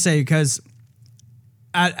 it's hard to say because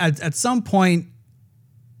at some point,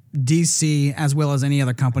 DC, as well as any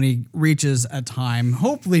other company, reaches a time,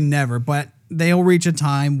 hopefully never, but they'll reach a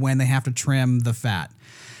time when they have to trim the fat.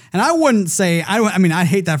 And I wouldn't say, I'd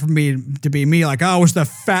hate that for me to be me, like, oh, it was the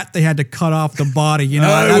fat they had to cut off the body,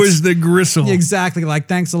 It was the gristle. Exactly, like,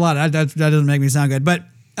 thanks a lot. That doesn't make me sound good. But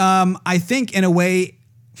I think in a way,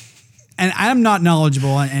 and I'm not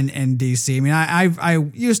knowledgeable in DC. I mean, I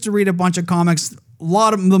used to read a bunch of comics.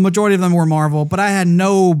 The majority of them were Marvel, but I had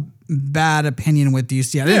no bad opinion with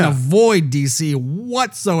DC. I didn't avoid DC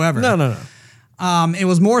whatsoever. No. It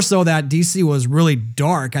was more so that DC was really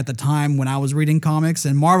dark at the time when I was reading comics,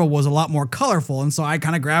 and Marvel was a lot more colorful, and so I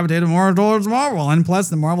kind of gravitated more towards Marvel. And plus,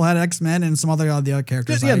 the Marvel had X-Men and some other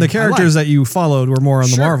characters. Yeah, the characters that you followed were more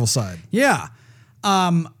on the Marvel side. Yeah,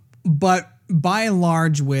 but by and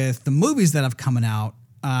large, with the movies that have coming out,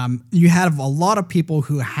 you have a lot of people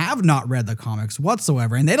who have not read the comics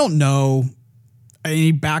whatsoever, and they don't know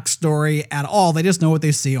any backstory at all. They just know what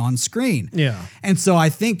they see on screen. Yeah. And so I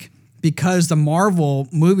think because the Marvel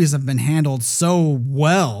movies have been handled so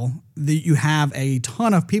well that you have a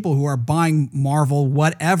ton of people who are buying Marvel,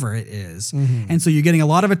 whatever it is. And so you're getting a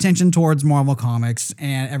lot of attention towards Marvel Comics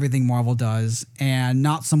and everything Marvel does, and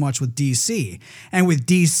not so much with DC. And with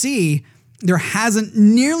DC, there hasn't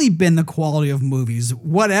nearly been the quality of movies,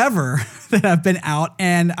 whatever, that have been out.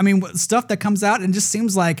 And I mean, stuff that comes out and just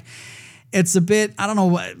seems like it's a bit, I don't know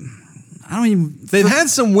what, I don't even. They've had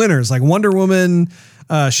some winners like Wonder Woman,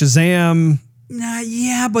 Shazam.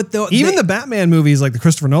 Yeah, but even the Batman movies, like the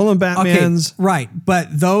Christopher Nolan Batmans. Okay, right, but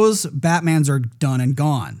those Batmans are done and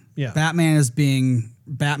gone. Yeah. Batman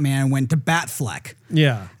went to Batfleck.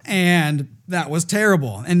 Yeah. And that was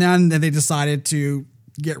terrible. And then they decided to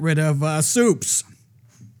get rid of Supes.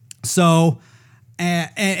 So, and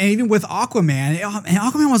even with Aquaman, and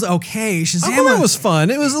Aquaman was okay. Aquaman was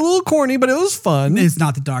fun. It was a little corny, but it was fun. It's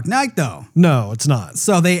not the Dark Knight though. No, it's not.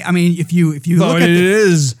 So if you look at it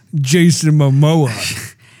is Jason Momoa.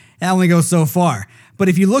 It only goes so far. But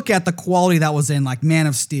if you look at the quality that was in like Man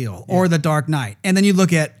of Steel or The Dark Knight, and then you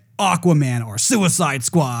look at Aquaman or Suicide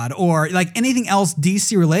Squad or like anything else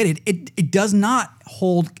DC related, it does not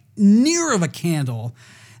hold near of a candle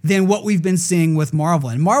than what we've been seeing with Marvel.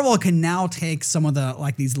 And Marvel can now take some of the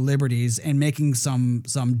like these liberties and making some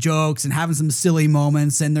jokes and having some silly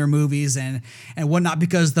moments in their movies and whatnot,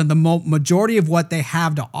 because the majority of what they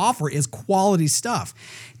have to offer is quality stuff.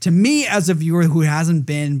 To me, as a viewer who hasn't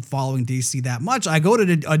been following DC that much, I go to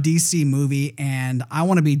a DC movie and I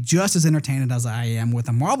want to be just as entertained as I am with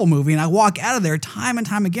a Marvel movie. And I walk out of there time and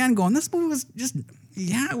time again going, this movie was just...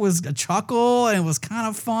 yeah, it was a chuckle and it was kind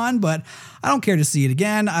of fun, but I don't care to see it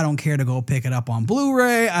again. I don't care to go pick it up on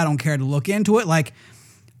Blu-ray. I don't care to look into it. Like,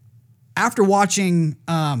 after watching...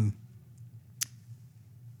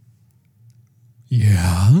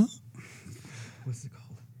 yeah? What's it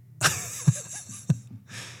called?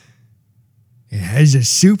 It has a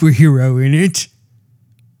superhero in it.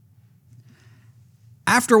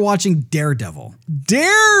 After watching Daredevil.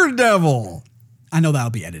 Daredevil! I know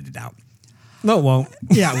that'll be edited out. No, it won't.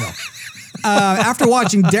 Yeah, it will. After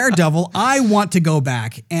watching Daredevil, I want to go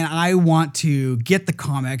back and I want to get the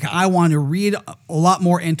comic. I want to read a lot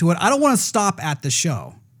more into it. I don't want to stop at the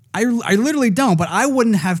show. I literally don't, but I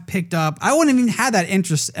wouldn't have picked up, I wouldn't even have that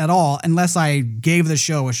interest at all unless I gave the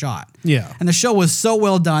show a shot. Yeah. And the show was so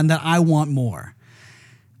well done that I want more.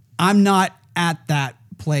 I'm not at that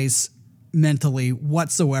place mentally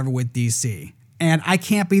whatsoever with DC. And I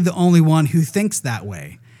can't be the only one who thinks that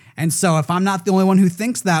way. And so if I'm not the only one who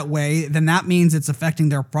thinks that way, then that means it's affecting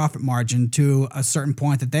their profit margin to a certain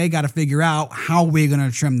point that they got to figure out how we're going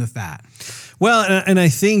to trim the fat. Well, and I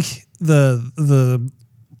think the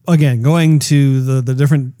again, going to the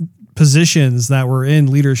different positions that were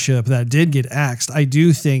in leadership that did get axed, I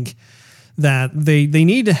do think that they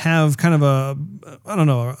need to have kind of a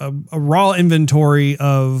raw inventory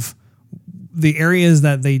of the areas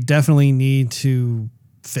that they definitely need to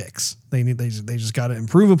fix. They just got to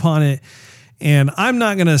improve upon it. And I'm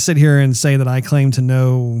not going to sit here and say that I claim to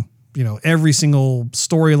know, every single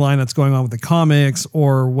storyline that's going on with the comics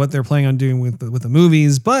or what they're planning on doing with the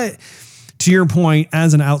movies. But to your point,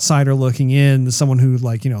 as an outsider looking in, someone who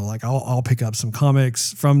I'll pick up some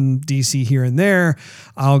comics from DC here and there.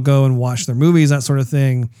 I'll go and watch their movies, that sort of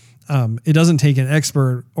thing. It doesn't take an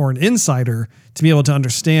expert or an insider to be able to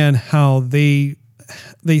understand how there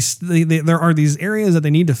are these areas that they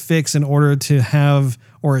need to fix in order to have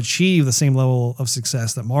or achieve the same level of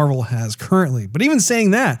success that Marvel has currently. But even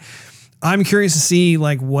saying that, I'm curious to see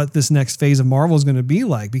what this next phase of Marvel is going to be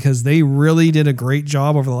like, because they really did a great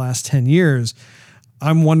job over the last 10 years.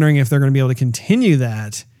 I'm wondering if they're going to be able to continue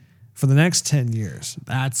that for the next 10 years.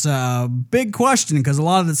 That's a big question, because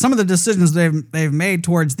some of the decisions they've made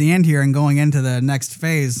towards the end here and going into the next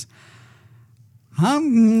phase,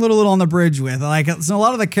 I'm a little on the bridge with. So a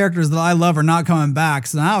lot of the characters that I love are not coming back,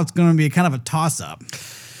 so now it's going to be kind of a toss-up.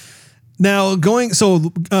 Now, going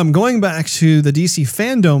back to the DC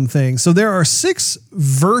fandom thing, so there are 6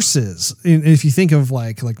 verses, if you think of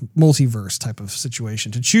like multiverse type of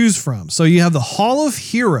situation to choose from. So you have the Hall of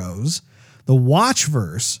Heroes, the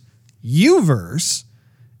Watchverse, Uverse,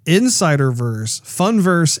 Insiderverse,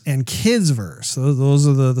 Funverse, and Kidsverse. So those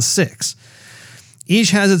are the 6.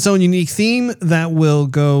 Each has its own unique theme that will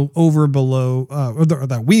go over below,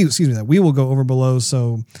 that we will go over below,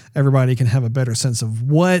 so everybody can have a better sense of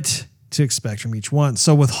what to expect from each one.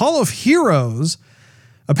 So with Hall of Heroes,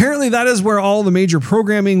 Apparently, that is where all the major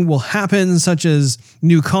programming will happen, such as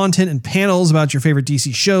new content and panels about your favorite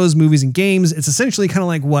DC shows, movies, and games. It's essentially kind of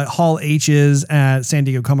like what Hall H is at San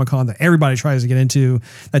Diego Comic-Con that everybody tries to get into,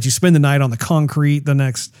 that you spend the night on the concrete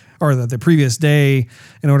the previous day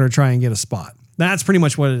in order to try and get a spot. That's pretty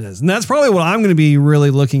much what it is. And that's probably what I'm going to be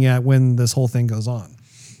really looking at when this whole thing goes on.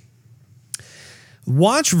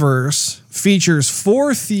 Watchverse features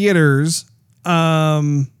 4 theaters,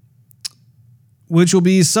 which will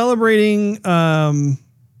be celebrating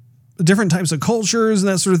different types of cultures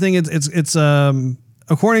and that sort of thing. It's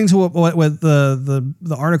according to what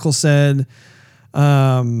the article said.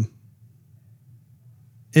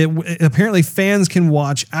 It apparently fans can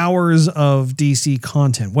watch hours of DC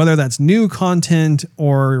content, whether that's new content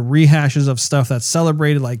or rehashes of stuff that's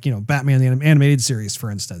celebrated, like Batman the animated series,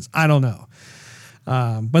 for instance. I don't know.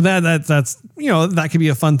 But that's that could be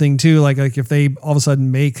a fun thing too. Like if they all of a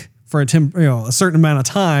sudden make for a certain amount of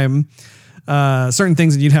time, certain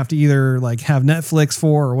things that you'd have to either like have Netflix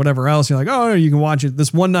for or whatever else. You're like, oh, you can watch it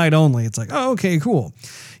this one night only. It's like, oh, okay, cool.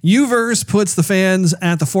 Uverse puts the fans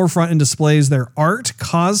at the forefront and displays their art,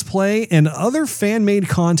 cosplay, and other fan-made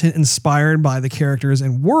content inspired by the characters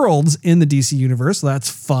and worlds in the DC universe. So that's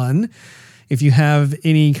fun. If you have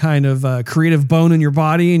any kind of creative bone in your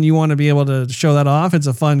body and you want to be able to show that off, it's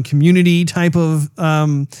a fun community type of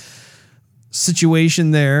situation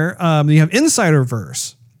there. You have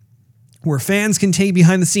Insiderverse, where fans can take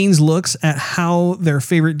behind-the-scenes looks at how their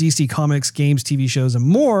favorite DC comics, games, TV shows, and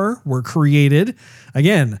more were created.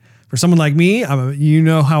 Again, for someone like me, you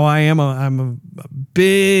know how I am. I'm a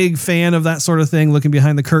big fan of that sort of thing, looking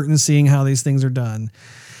behind the curtain, seeing how these things are done.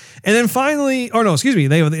 And then finally,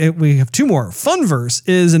 we have 2 more. Funverse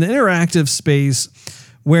is an interactive space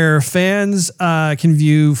where fans can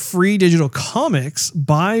view free digital comics,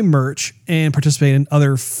 buy merch, and participate in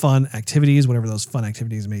other fun activities, whatever those fun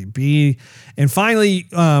activities may be. And finally,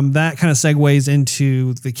 that kind of segues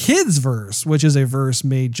into the Kids Verse, which is a verse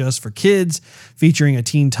made just for kids, featuring a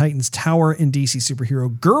Teen Titans Tower and DC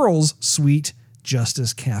superhero Girls Sweet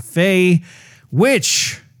Justice Cafe,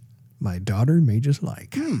 which my daughter may just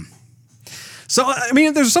like. So, I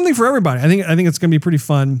mean, there's something for everybody. I think it's going to be pretty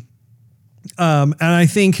fun. And I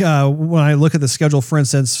think when I look at the schedule, for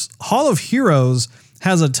instance, Hall of Heroes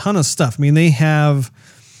has a ton of stuff. I mean, they have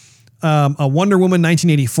a Wonder Woman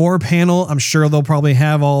 1984 panel. I'm sure they'll probably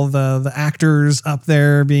have all the actors up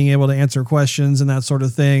there being able to answer questions and that sort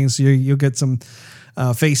of thing. So you'll get some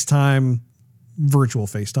virtual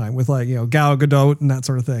FaceTime with Gal Gadot and that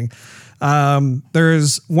sort of thing.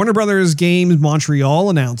 There's Warner Brothers Games Montreal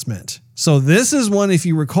announcement. So this is one, if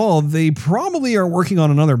you recall, they probably are working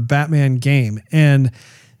on another Batman game. And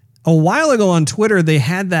a while ago on Twitter, they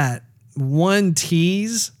had that one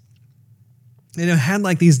tease. And it had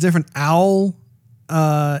like these different owl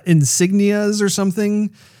insignias or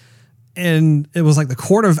something. And it was like the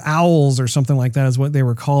Court of Owls or something like that is what they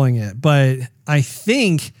were calling it. But I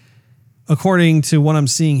think, according to what I'm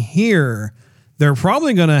seeing here, they're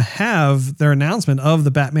probably going to have their announcement of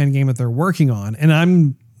the Batman game that they're working on. And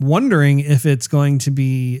I'm wondering if it's going to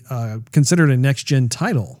be considered a next-gen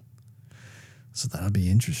title. So that'll be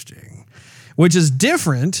interesting. Which is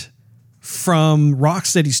different from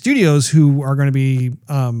Rocksteady Studios, who are going to be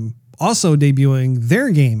also debuting their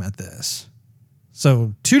game at this.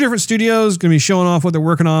 So 2 different studios going to be showing off what they're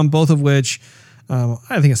working on, both of which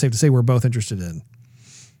I think it's safe to say we're both interested in.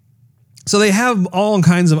 So they have all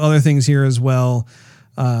kinds of other things here as well.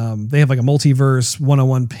 They have like a Multiverse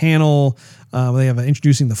 101 panel. They have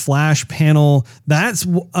introducing the Flash panel. That's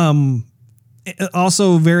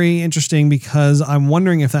also very interesting because I'm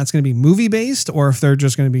wondering if that's going to be movie based or if they're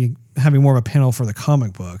just going to be having more of a panel for the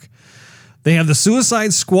comic book. They have the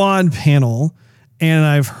Suicide Squad panel, and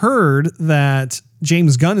I've heard that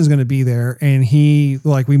James Gunn is going to be there, and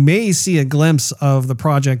we may see a glimpse of the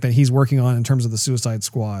project that he's working on in terms of the Suicide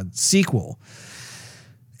Squad sequel.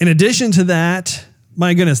 In addition to that,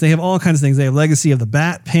 my goodness, they have all kinds of things. They have Legacy of the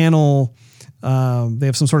Bat panel. They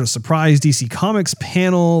have some sort of surprise DC Comics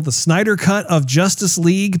panel, the Snyder Cut of Justice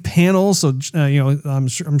League panel. So, I'm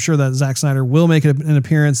sure that Zack Snyder will make an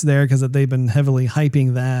appearance there because they've been heavily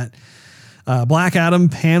hyping that. Black Adam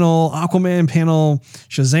panel, Aquaman panel,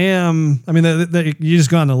 Shazam. I mean, you just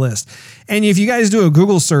go on the list. And if you guys do a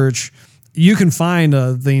Google search, you can find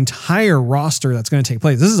the entire roster that's going to take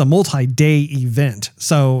place. This is a multi-day event,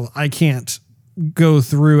 so I can't go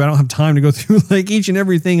through. I don't have time to go through like each and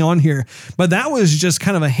everything on here, but that was just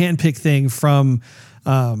kind of a handpicked thing from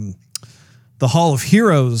the Hall of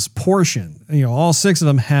Heroes portion. All 6 of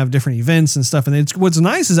them have different events and stuff. And what's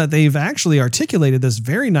nice is that they've actually articulated this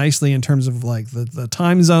very nicely in terms of like the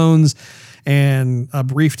time zones and a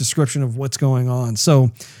brief description of what's going on.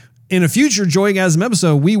 So in a future Joygasm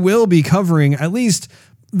episode, we will be covering at least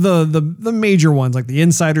the major ones, like the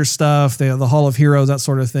insider stuff, the Hall of Heroes, that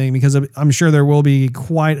sort of thing, because I'm sure there will be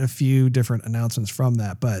quite a few different announcements from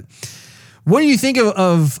that. But what do you think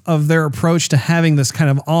of their approach to having this kind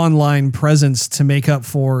of online presence to make up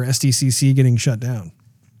for SDCC getting shut down?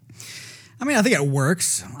 I mean, I think it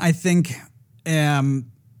works. I think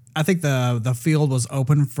the field was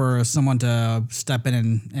open for someone to step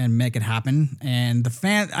in and make it happen. And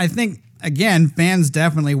I think, again, fans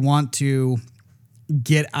definitely want to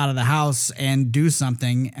get out of the house and do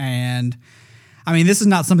something. And I mean, this is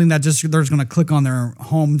not something that just they're just going to click on their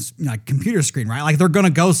home's computer screen, right? Like they're going to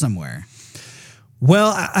go somewhere.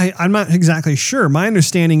 Well, I'm not exactly sure. My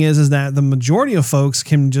understanding is that the majority of folks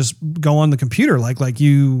can just go on the computer. Like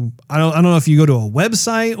you, I don't know if you go to a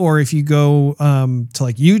website or if you go to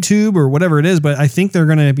like YouTube or whatever it is, but I think they're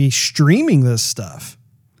going to be streaming this stuff.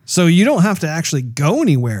 So you don't have to actually go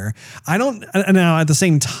anywhere. Now at the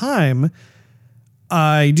same time,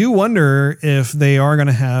 I do wonder if they are going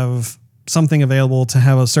to have something available to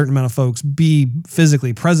have a certain amount of folks be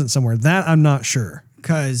physically present somewhere. That I'm not sure.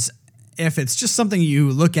 Because if it's just something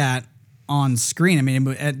you look at on screen, I mean,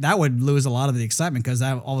 that would lose a lot of the excitement because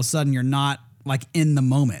all of a sudden you're not like in the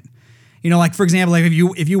moment. Like for example, like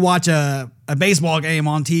if you watch a baseball game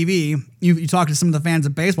on TV, you talk to some of the fans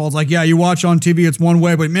of baseball, it's like, yeah, you watch on TV, it's one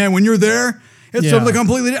way, but man, when you're there, it's something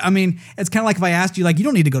completely different. I mean, it's kind of like if I asked you, like, you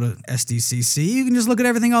don't need to go to SDCC. You can just look at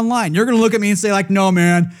everything online. You're going to look at me and say, like, no,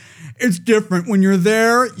 man, it's different when you're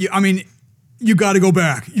there. You got to go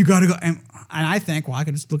back. You got to go. And I think, well, I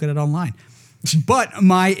could just look at it online. But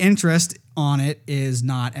my interest on it is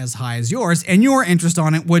not as high as yours, and your interest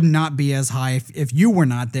on it would not be as high if you were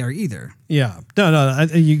not there either. Yeah, no,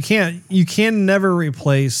 you can never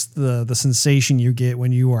replace the sensation you get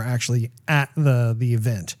when you are actually at the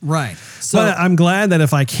event. Right. So, but I'm glad that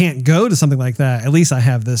if I can't go to something like that, at least I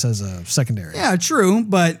have this as a secondary. Yeah, true.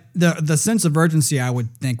 But the sense of urgency, I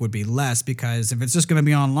would think, would be less, because if it's just going to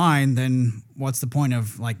be online, then what's the point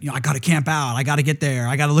of like, I got to camp out, I got to get there,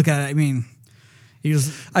 I got to look at it. I mean.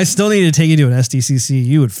 I still need to take you to an SDCC.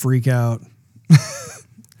 You would freak out.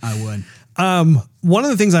 I would. One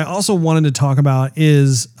of the things I also wanted to talk about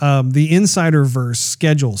is the Insiderverse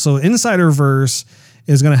schedule. So Insiderverse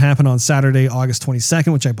is going to happen on Saturday, August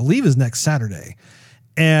 22nd, which I believe is next Saturday.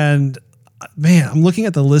 And man, I'm looking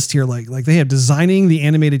at the list here. Like they have designing the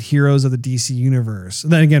animated heroes of the DC universe.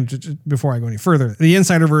 And then again, before I go any further, the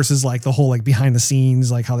Insiderverse is like the whole like behind the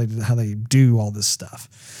scenes, like how they do all this stuff.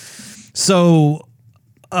 So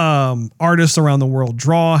artists around the world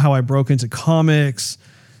draw how I broke into comics.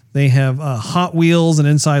 They have Hot Wheels, an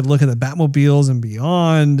inside look at the Batmobiles and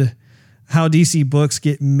beyond, how DC books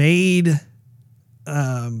get made.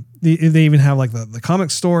 They even have like the comic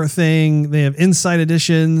store thing. They have inside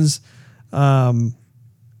editions. My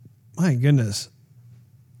goodness.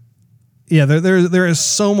 Yeah, there is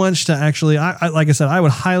so much to actually, I like I said, I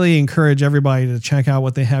would highly encourage everybody to check out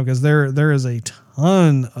what they have, because there is a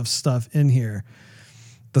ton of stuff in here.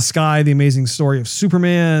 The Sky, the amazing story of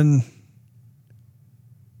Superman.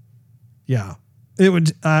 Yeah, it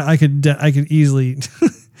would. I could easily,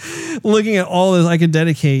 looking at all this, I could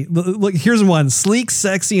dedicate. Look, here's one: sleek,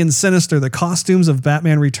 sexy, and sinister. The costumes of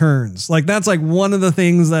Batman Returns. Like that's like one of the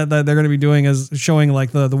things that they're going to be doing, is showing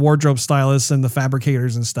like the wardrobe stylists and the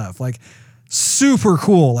fabricators and stuff. Like super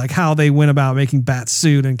cool. Like how they went about making Bat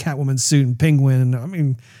suit and Catwoman suit and Penguin. I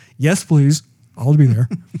mean, yes, please, I'll be there.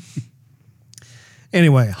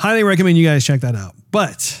 Anyway, highly recommend you guys check that out.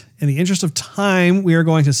 But in the interest of time, we are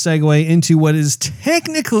going to segue into what is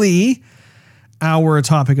technically our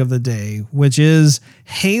topic of the day, which is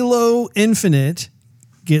Halo Infinite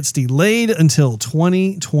gets delayed until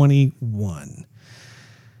 2021.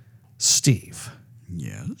 Steve.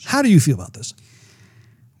 Yes. How do you feel about this?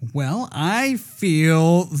 Well, I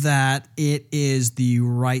feel that it is the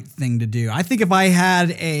right thing to do. I think if I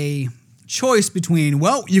had a choice between,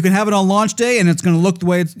 well, you can have it on launch day and it's going to look the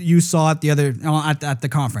way you saw it at the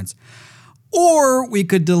conference, or we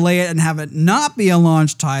could delay it and have it not be a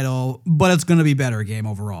launch title, but it's going to be a better game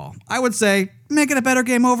overall. I would say make it a better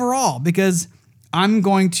game overall, because I'm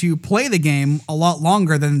going to play the game a lot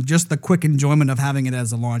longer than just the quick enjoyment of having it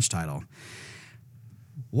as a launch title.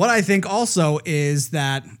 What I think also is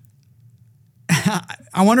that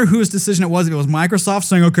I wonder whose decision it was. If it was Microsoft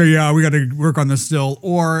saying, okay, yeah, we got to work on this still,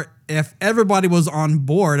 or if everybody was on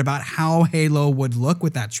board about how Halo would look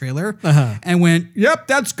with that trailer and went, yep,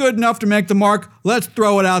 that's good enough to make the mark. Let's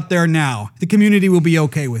throw it out there now. The community will be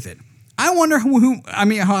okay with it. I wonder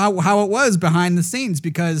how it was behind the scenes,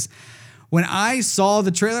 because when I saw the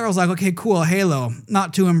trailer, I was like, okay, cool, Halo,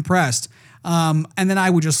 not too impressed. And then I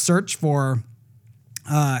would just search for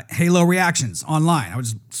Halo reactions online. I would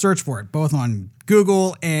just search for it, both on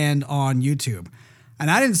Google and on YouTube. And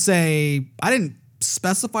I didn't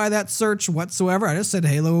specify that search whatsoever. I just said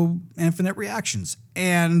Halo Infinite reactions.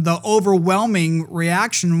 And the overwhelming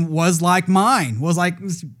reaction was like mine. Was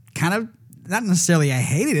kind of, not necessarily I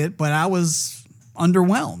hated it, but I was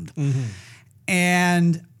underwhelmed. Mm-hmm.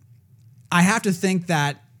 And I have to think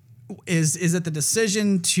that is it the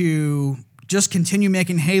decision to just continue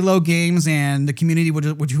making Halo games, and the community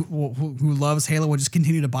who loves Halo would just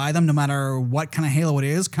continue to buy them no matter what kind of Halo it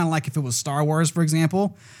is? Kind of like if it was Star Wars, for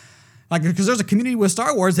example. Like, because there's a community with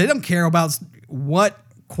Star Wars, they don't care about what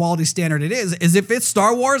quality standard it is. If it's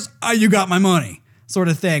Star Wars, you got my money, sort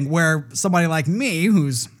of thing. Where somebody like me,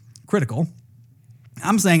 who's critical,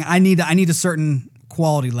 I'm saying I need a certain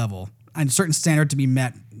quality level and a certain standard to be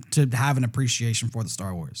met to have an appreciation for the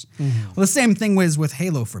Star Wars. Mm-hmm. Well, the same thing was with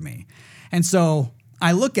Halo for me. And so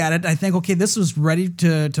I look at it, I think, okay, this was ready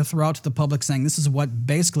to throw out to the public, saying this is what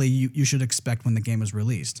basically you should expect when the game is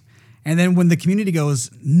released. And then when the community goes,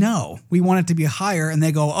 no, we want it to be higher, and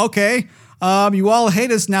they go, okay, you all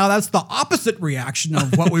hate us now. That's the opposite reaction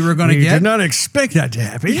of what we were going to get. You did not expect that to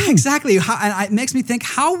happen. Yeah, exactly. And it makes me think,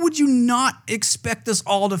 how would you not expect us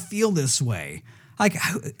all to feel this way? Like,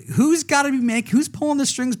 who's pulling the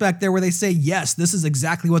strings back there where they say, yes, this is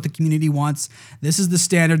exactly what the community wants. This is the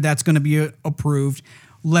standard that's going to be approved.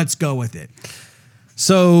 Let's go with it.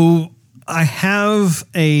 So I have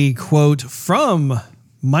a quote from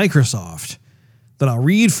Microsoft that I'll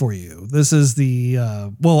read for you. This is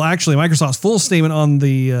Microsoft's full statement on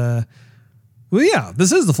the,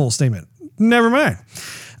 this is the full statement. Never mind.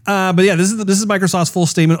 But yeah, this is Microsoft's full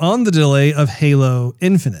statement on the delay of Halo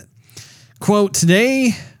Infinite. Quote,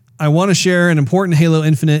 today, I want to share an important Halo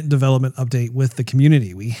Infinite development update with the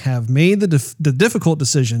community. We have made the difficult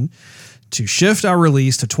decision to shift our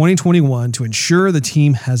release to 2021 to ensure the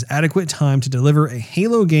team has adequate time to deliver a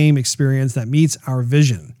Halo game experience that meets our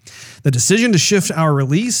vision. The decision to shift our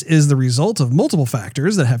release is the result of multiple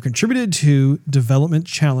factors that have contributed to development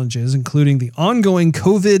challenges, including the ongoing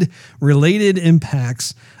COVID-related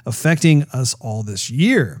impacts affecting us all this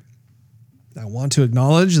year. I want to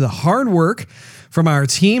acknowledge the hard work from our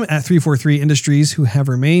team at 343 Industries, who have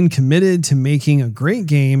remained committed to making a great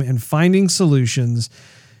game and finding solutions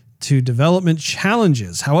to development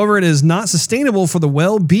challenges. However, it is not sustainable for the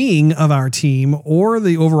well-being of our team or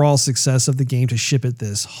the overall success of the game to ship it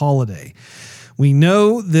this holiday. We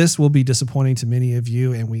know this will be disappointing to many of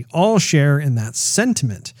you, and we all share in that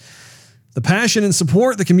sentiment. The passion and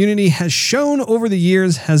support the community has shown over the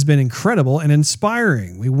years has been incredible and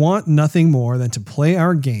inspiring. We want nothing more than to play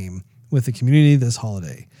our game with the community this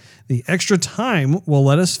holiday. The extra time will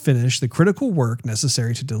let us finish the critical work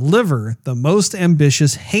necessary to deliver the most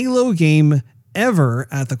ambitious Halo game ever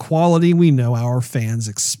at the quality we know our fans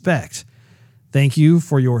expect. Thank you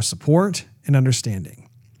for your support and understanding.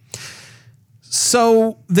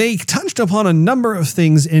 So they touched upon a number of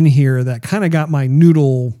things in here that kind of got my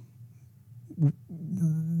noodle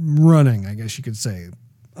running, I guess you could say.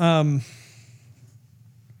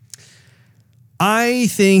 I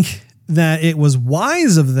think that it was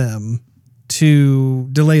wise of them to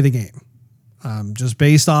delay the game. Just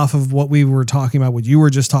based off of what we were talking about, what you were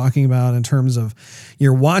just talking about in terms of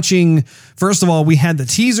you're watching. First of all, we had the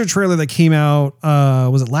teaser trailer that came out,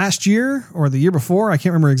 was it last year or the year before? I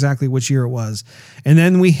can't remember exactly which year it was. And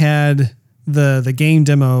then we had the game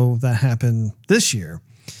demo that happened this year.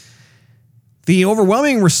 The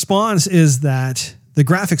overwhelming response is that the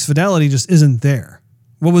graphics fidelity just isn't there.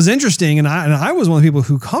 What was interesting, and I was one of the people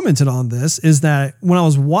who commented on this, is that when I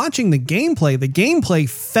was watching the gameplay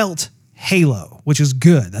felt Halo, which is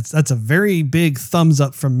good. That's a very big thumbs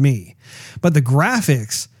up from me. But the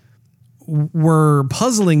graphics were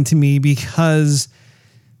puzzling to me because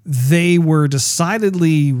they were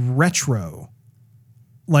decidedly retro.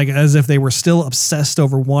 Like as if they were still obsessed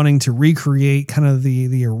over wanting to recreate kind of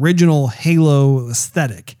the original Halo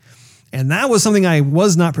aesthetic. And that was something I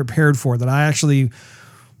was not prepared for, that I actually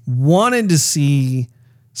wanted to see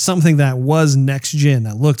something that was next gen,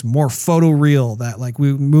 that looked more photoreal, that like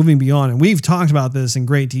we moving beyond. And we've talked about this in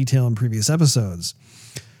great detail in previous episodes.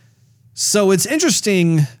 So it's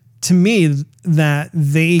interesting to me that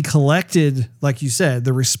they collected, like you said,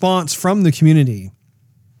 the response from the community.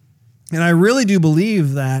 And I really do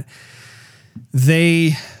believe that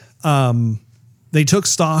they took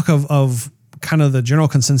stock of kind of the general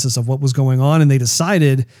consensus of what was going on, and they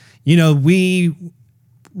decided, we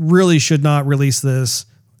really should not release this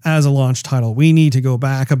as a launch title. We need to go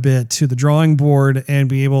back a bit to the drawing board and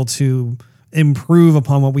be able to improve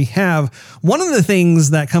upon what we have. One of the things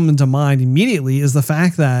that come into mind immediately is the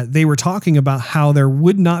fact that they were talking about how there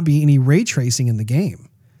would not be any ray tracing in the game.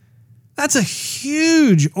 That's a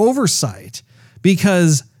huge oversight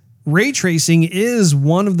because ray tracing is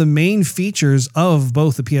one of the main features of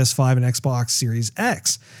both the PS5 and Xbox Series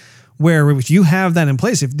X, where if you have that in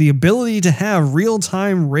place, if the ability to have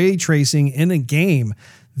real-time ray tracing in a game,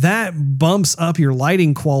 that bumps up your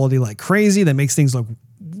lighting quality like crazy. That makes things look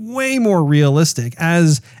way more realistic,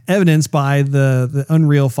 as evidenced by the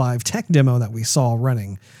Unreal 5 tech demo that we saw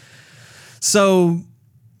running. So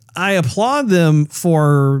I applaud them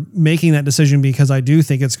for making that decision because I do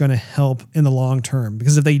think it's going to help in the long term.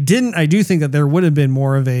 Because if they didn't, I do think that there would have been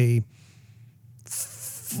more of a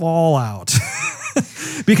fallout.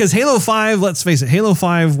 Because Halo 5, let's face it, Halo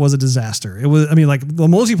 5 was a disaster. It was, I mean, like the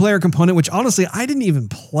multiplayer component, which honestly I didn't even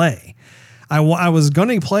play. I was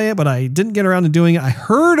going to play it, but I didn't get around to doing it. I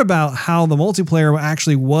heard about how the multiplayer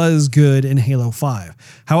actually was good in Halo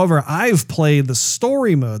 5. However, I've played the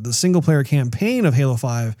story mode, the single player campaign of Halo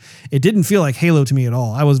 5. It didn't feel like Halo to me at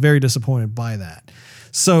all. I was very disappointed by that.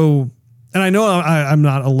 So, and I know I'm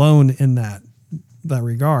not alone in that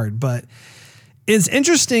regard, but it's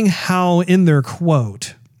interesting how in their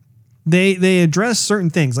quote, they address certain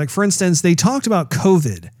things. Like, for instance, they talked about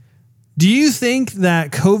COVID. Do you think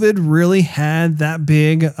that COVID really had that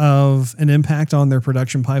big of an impact on their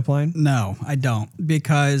production pipeline? No, I don't,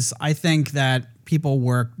 because I think that people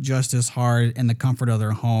work just as hard in the comfort of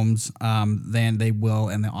their homes than they will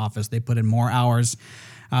in the office. They put in more hours,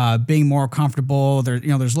 being more comfortable.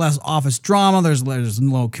 There's less office drama. There's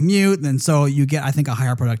low commute, and so you get, I think, a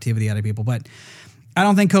higher productivity out of people. But I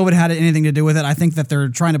don't think COVID had anything to do with it. I think that they're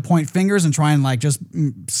trying to point fingers and try and like just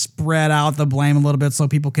spread out the blame a little bit so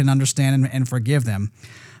people can understand and forgive them.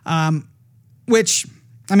 Which,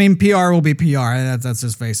 I mean, PR will be PR. That's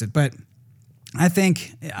just face it. But I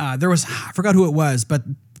think there was, I forgot who it was, but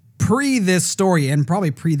pre this story and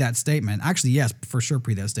probably pre that statement, actually, yes, for sure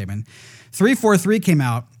pre that statement, 343 came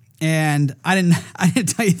out. And I didn't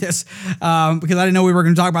tell you this because I didn't know we were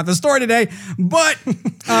going to talk about the story today. But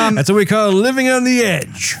that's what we call living on the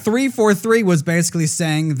edge. 343 was basically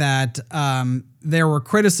saying that there were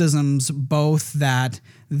criticisms both that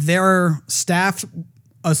their staff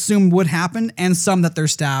assumed would happen and some that their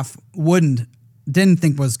staff didn't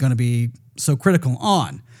think was going to be so critical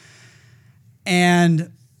on.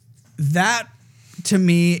 And that, to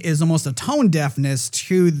me, is almost a tone deafness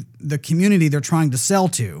to the community they're trying to sell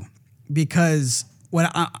to. Because when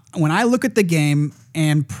I look at the game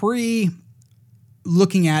and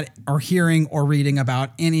looking at or hearing or reading about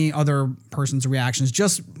any other person's reactions,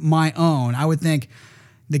 just my own, I would think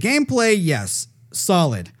the gameplay, yes,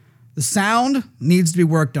 solid. The sound needs to be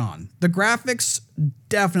worked on. The graphics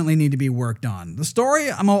definitely need to be worked on. The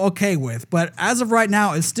story I'm okay with, but as of right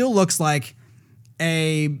now, it still looks like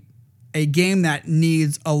a game that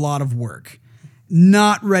needs a lot of work.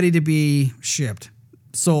 Not ready to be shipped,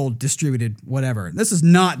 sold, distributed, whatever. This is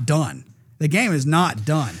not done. The game is not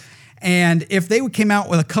done. And if they came out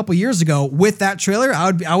with a couple years ago with that trailer,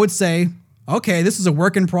 I would say, okay, this is a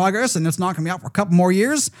work in progress and it's not going to be out for a couple more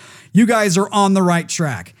years. You guys are on the right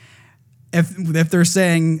track. If they're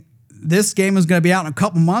saying this game is going to be out in a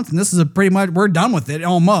couple months and this is pretty much, we're done with it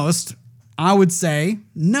almost, I would say,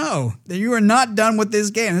 no, that you are not done with this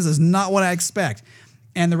game. This is not what I expect.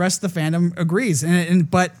 And the rest of the fandom agrees.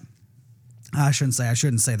 But I shouldn't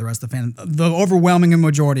say the rest of the fandom. The overwhelming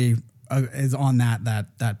majority is on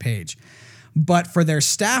that page. But for their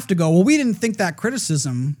staff to go, well, we didn't think that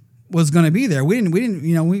criticism was going to be there. We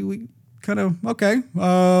kind of, okay,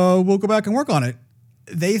 we'll go back and work on it.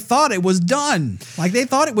 They thought it was done. Like they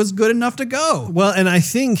thought it was good enough to go. Well, and I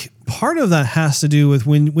think part of that has to do with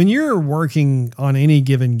when you're working on any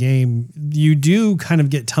given game, you do kind of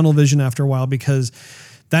get tunnel vision after a while because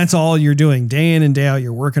that's all you're doing day in and day out.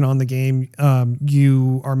 You're working on the game.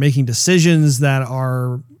 You are making decisions that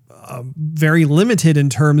are very limited in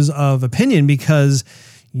terms of opinion because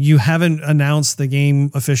you haven't announced the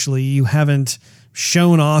game officially. You haven't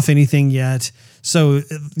shown off anything yet. So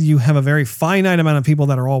you have a very finite amount of people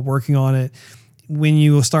that are all working on it. When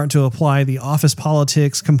you start to apply the office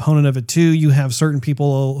politics component of it too, you have certain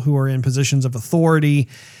people who are in positions of authority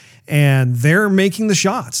and they're making the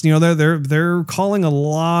shots. You know, they're calling a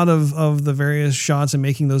lot of the various shots and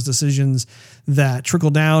making those decisions that trickle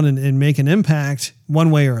down and make an impact one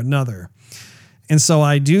way or another. And so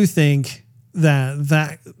I do think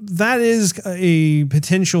that is a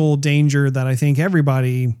potential danger that I think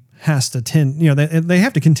everybody has to they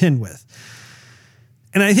have to contend with.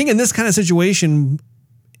 And I think in this kind of situation,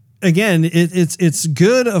 again, it's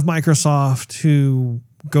good of Microsoft to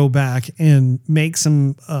go back and make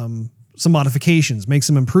some modifications, make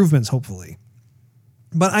some improvements, hopefully.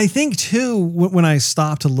 But I think too, when I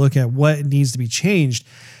stop to look at what needs to be changed,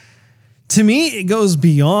 to me, it goes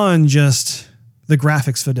beyond just the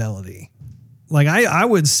graphics fidelity. Like I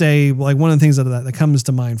would say, like one of the things that comes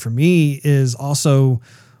to mind for me is also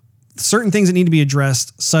certain things that need to be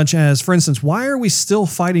addressed, such as, for instance, why are we still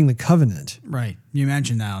fighting the Covenant? Right. You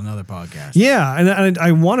mentioned that on another podcast. Yeah, and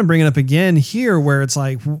I want to bring it up again here, where it's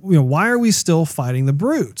like, why are we still fighting the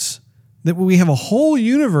brutes? That we have a whole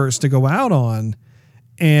universe to go out on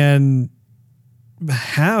and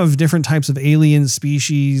have different types of alien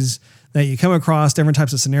species that you come across, different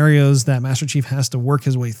types of scenarios that Master Chief has to work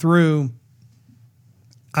his way through.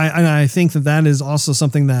 I think that is also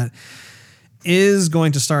something that is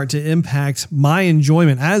going to start to impact my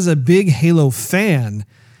enjoyment as a big Halo fan.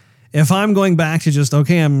 If I'm going back to just,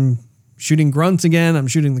 okay, I'm shooting grunts again, I'm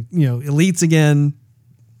shooting the elites again,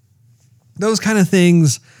 those kind of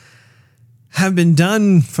things have been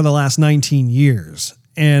done for the last 19 years.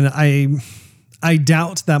 And I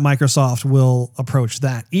doubt that Microsoft will approach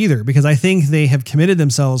that either, because I think they have committed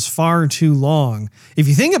themselves far too long. If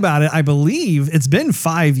you think about it, I believe it's been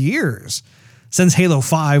 5 years since Halo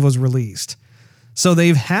 5 was released. So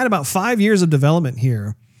they've had about 5 years of development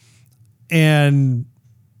here. And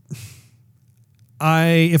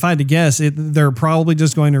if I had to guess, they're probably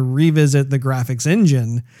just going to revisit the graphics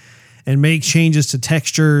engine and make changes to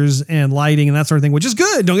textures and lighting and that sort of thing, which is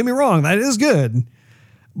good. Don't get me wrong. That is good.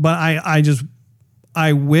 But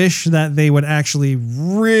I wish that they would actually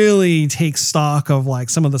really take stock of like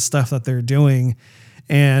some of the stuff that they're doing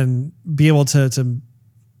and be able to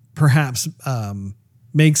perhaps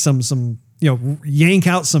make some yank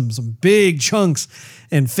out some big chunks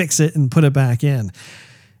and fix it and put it back in.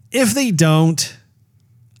 If they don't,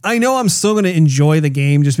 I know I'm still going to enjoy the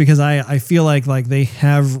game just because I feel like they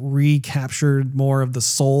have recaptured more of the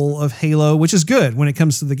soul of Halo, which is good when it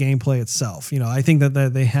comes to the gameplay itself. I think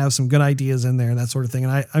that they have some good ideas in there and that sort of thing.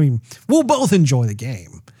 And I mean, we'll both enjoy the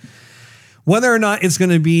game. Whether or not it's going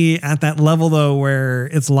to be at that level, though, where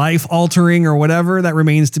it's life altering or whatever, that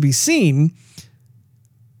remains to be seen.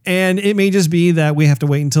 And it may just be that we have to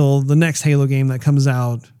wait until the next Halo game that comes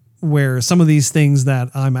out, where some of these things that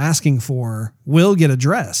I'm asking for will get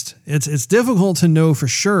addressed. It's difficult to know for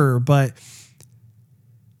sure, but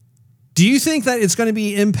do you think that it's going to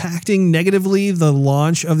be impacting negatively the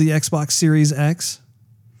launch of the Xbox Series X?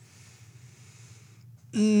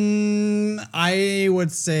 I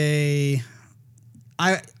would say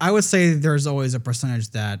there's always a percentage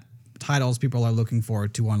that titles people are looking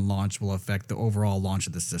forward to on launch will affect the overall launch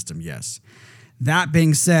of the system. Yes. That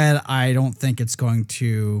being said, I don't think it's going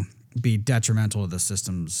to be detrimental to the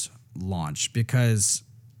system's launch because...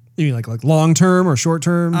 You mean like long term or short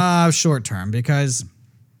term? Short term, because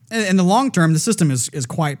in the long term, the system is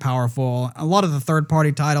quite powerful. A lot of the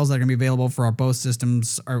third-party titles that are going to be available for both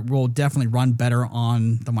systems will definitely run better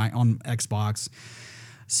on Xbox.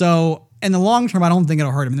 So in the long term, I don't think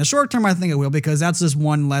it'll hurt him. In the short term, I think it will, because that's just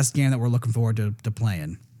one less game that we're looking forward to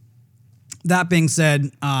playing. That being said,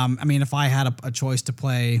 I mean, if I had a choice to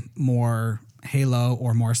play more Halo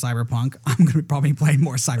or more Cyberpunk, I'm going to be probably playing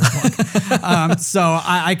more Cyberpunk. So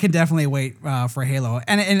I can definitely wait for Halo.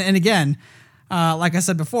 And again, like I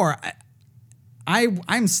said before,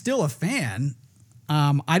 I'm still a fan.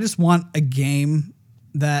 I just want a game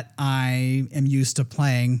that I am used to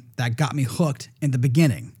playing that got me hooked in the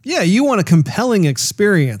beginning. Yeah, you want a compelling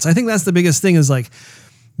experience. I think that's the biggest thing is like,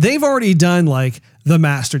 they've already done like the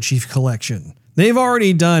Master Chief Collection. They've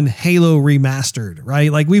already done Halo Remastered,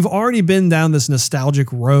 right? Like we've already been down this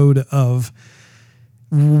nostalgic road of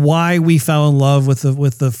why we fell in love with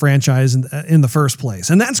the franchise in the first place.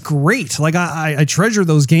 And that's great. Like I treasure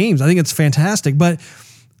those games. I think it's fantastic. But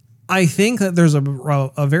I think that there's a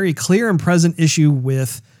very clear and present issue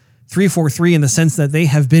with 343 in the sense that they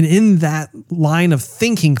have been in that line of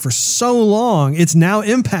thinking for so long. It's now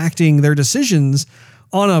impacting their decisions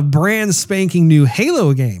on a brand spanking new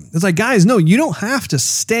Halo game. It's like, guys, no, you don't have to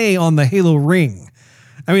stay on the Halo ring.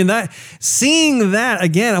 I mean, seeing that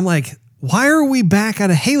again, I'm like, why are we back at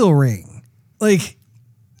a Halo ring? Like,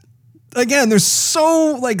 again, there's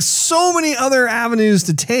so many other avenues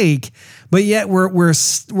to take, but yet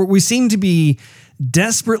we seem to be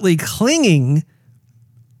desperately clinging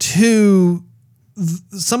to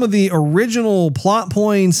some of the original plot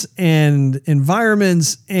points and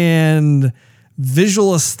environments and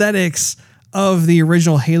visual aesthetics of the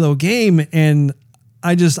original Halo game. And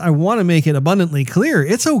I want to make it abundantly clear.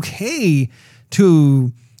 It's okay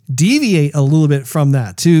to deviate a little bit from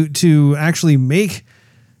that, to actually make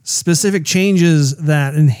specific changes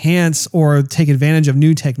that enhance or take advantage of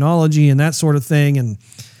new technology and that sort of thing. And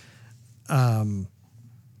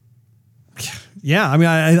yeah, I mean,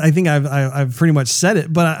 I think I've pretty much said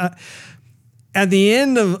it, but at the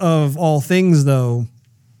end of all things, though,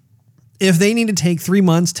 if they need to take 3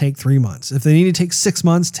 months, take 3 months. If they need to take 6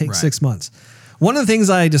 months, take 6 months. One of the things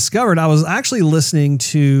I discovered, I was actually listening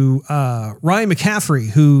to Ryan McCaffrey,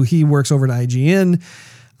 who he works over at IGN.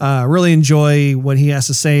 Really enjoy what he has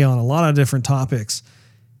to say on a lot of different topics.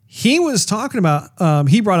 He was talking about,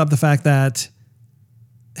 he brought up the fact that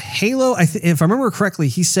Halo, if I remember correctly,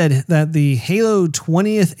 he said that the Halo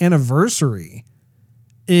 20th anniversary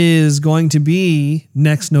is going to be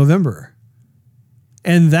next November.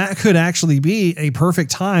 And that could actually be a perfect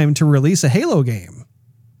time to release a Halo game.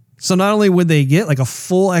 So not only would they get like a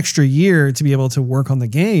full extra year to be able to work on the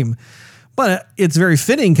game, but it's very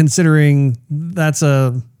fitting considering that's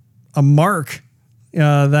a mark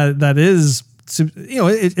that is,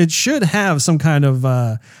 it should have some kind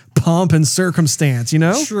of pomp and circumstance,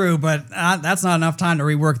 True, but that's not enough time to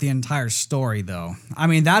rework the entire story, though. I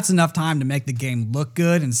mean, that's enough time to make the game look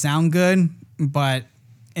good and sound good, but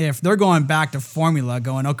if they're going back to formula,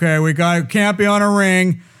 going, okay, we can't be on a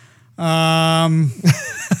ring, where are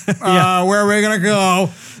we gonna go?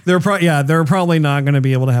 They're probably not going to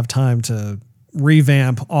be able to have time to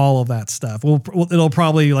revamp all of that stuff. It'll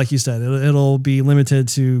probably, like you said, it'll be limited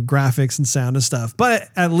to graphics and sound and stuff. But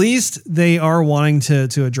at least they are wanting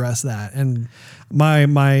to address that, and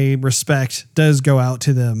my respect does go out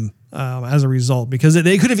to them as a result, because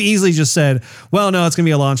they could have easily just said, well, no, it's going to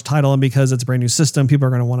be a launch title, and because it's a brand new system, people are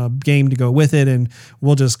going to want a game to go with it, and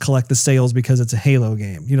we'll just collect the sales because it's a Halo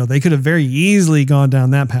game. They could have very easily gone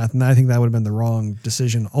down that path, and I think that would have been the wrong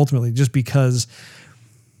decision ultimately, just because,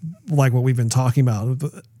 like what we've been talking about,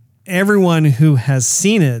 everyone who has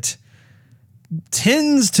seen it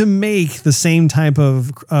tends to make the same type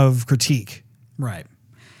of critique. Right.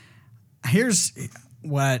 Here's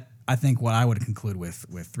what I think what I would conclude with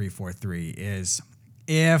 343 is,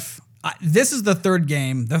 if this is the third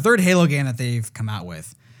Halo game that they've come out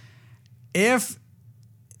with, if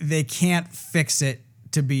they can't fix it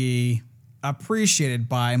to be appreciated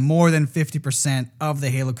by more than 50% of the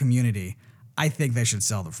Halo community, I think they should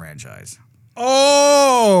sell the franchise.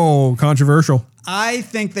 Oh, controversial. I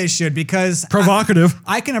think they should, because provocative.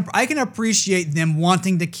 I can appreciate them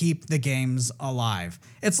wanting to keep the games alive.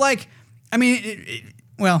 It's like, I mean,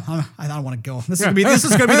 I don't want to go. This is gonna be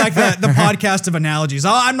like the podcast of analogies.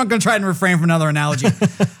 I'm not gonna try and refrain from another analogy,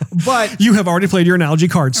 but you have already played your analogy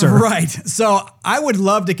card, sir. Right. So I would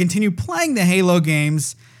love to continue playing the Halo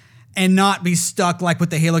games and not be stuck like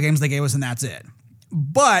with the Halo games they gave us and that's it.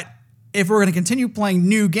 But if we're going to continue playing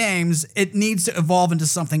new games, it needs to evolve into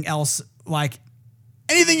something else, like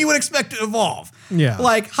anything you would expect to evolve. Yeah.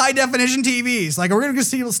 Like high definition TVs. Like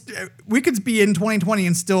we could be in 2020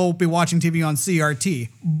 and still be watching TV on CRT,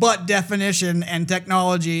 but definition and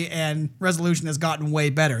technology and resolution has gotten way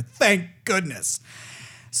better. Thank goodness.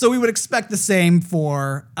 So we would expect the same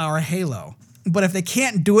for our Halo. But if they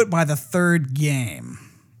can't do it by the third game,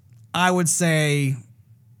 I would say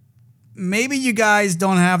maybe you guys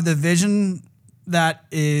don't have the vision that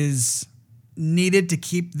is needed to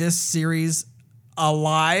keep this series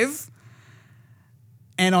alive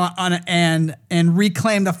and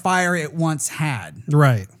reclaim the fire it once had.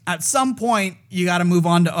 Right. At some point, you got to move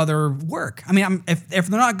on to other work. I mean, if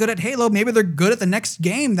they're not good at Halo, maybe they're good at the next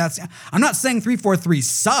game. I'm not saying 343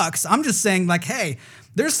 sucks. I'm just saying, like, hey,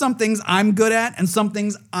 there's some things I'm good at and some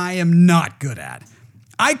things I am not good at.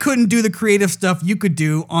 I couldn't do the creative stuff you could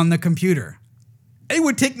do on the computer. It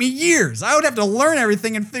would take me years. I would have to learn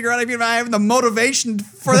everything and figure out if I have the motivation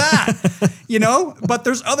for that, But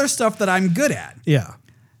there's other stuff that I'm good at. Yeah.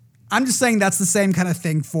 I'm just saying that's the same kind of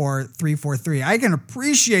thing for 343. I can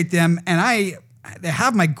appreciate them, and they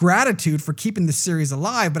have my gratitude for keeping the series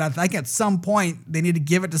alive, but I think at some point they need to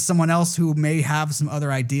give it to someone else who may have some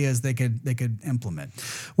other ideas they could implement.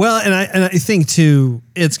 Well, and I think too,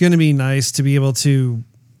 it's going to be nice to be able to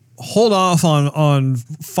hold off on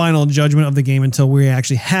final judgment of the game until we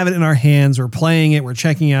actually have it in our hands. We're playing it. We're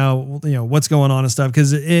checking out, what's going on and stuff,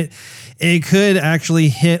 because it could actually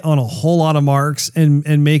hit on a whole lot of marks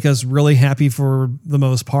and make us really happy for the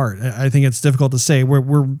most part. I think it's difficult to say.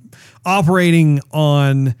 We're operating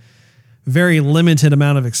on very limited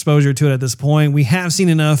amount of exposure to it at this point. We have seen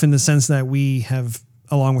enough in the sense that we have,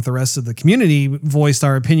 along with the rest of the community, voiced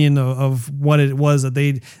our opinion of what it was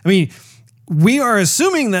that we are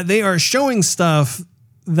assuming that they are showing stuff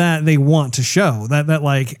that they want to show, that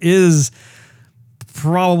like is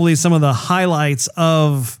probably some of the highlights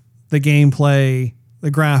of the gameplay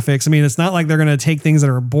the graphics. I mean, it's not like they're going to take things that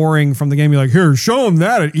are boring from the game and be like, here, show them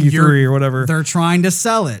that at E3 or whatever. They're trying to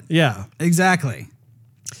sell it. Yeah. Exactly.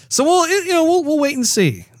 So we'll wait and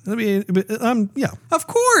see. I mean, yeah. Of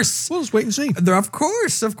course. We'll just wait and see. Of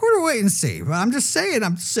course we'll wait and see. But I'm just saying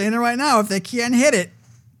it right now. If they can't hit it,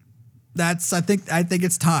 I think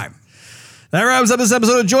it's time. That wraps up this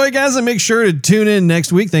episode of Joygasm. Make sure to tune in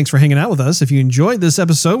next week. Thanks for hanging out with us. If you enjoyed this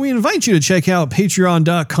episode, we invite you to check out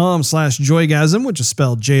patreon.com/Joygasm, which is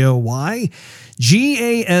spelled JOYGASM,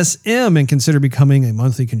 and consider becoming a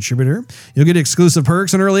monthly contributor. You'll get exclusive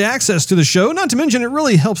perks and early access to the show. Not to mention, it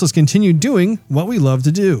really helps us continue doing what we love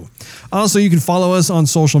to do. Also, you can follow us on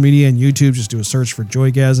social media and YouTube. Just do a search for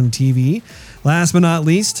Joygasm TV. Last but not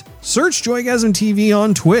least, search Joygasm TV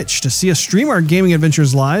on Twitch to see us stream our gaming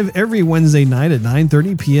adventures live every Wednesday night at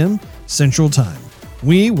 9:30 p.m. Central Time.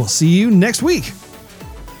 We will see you next week.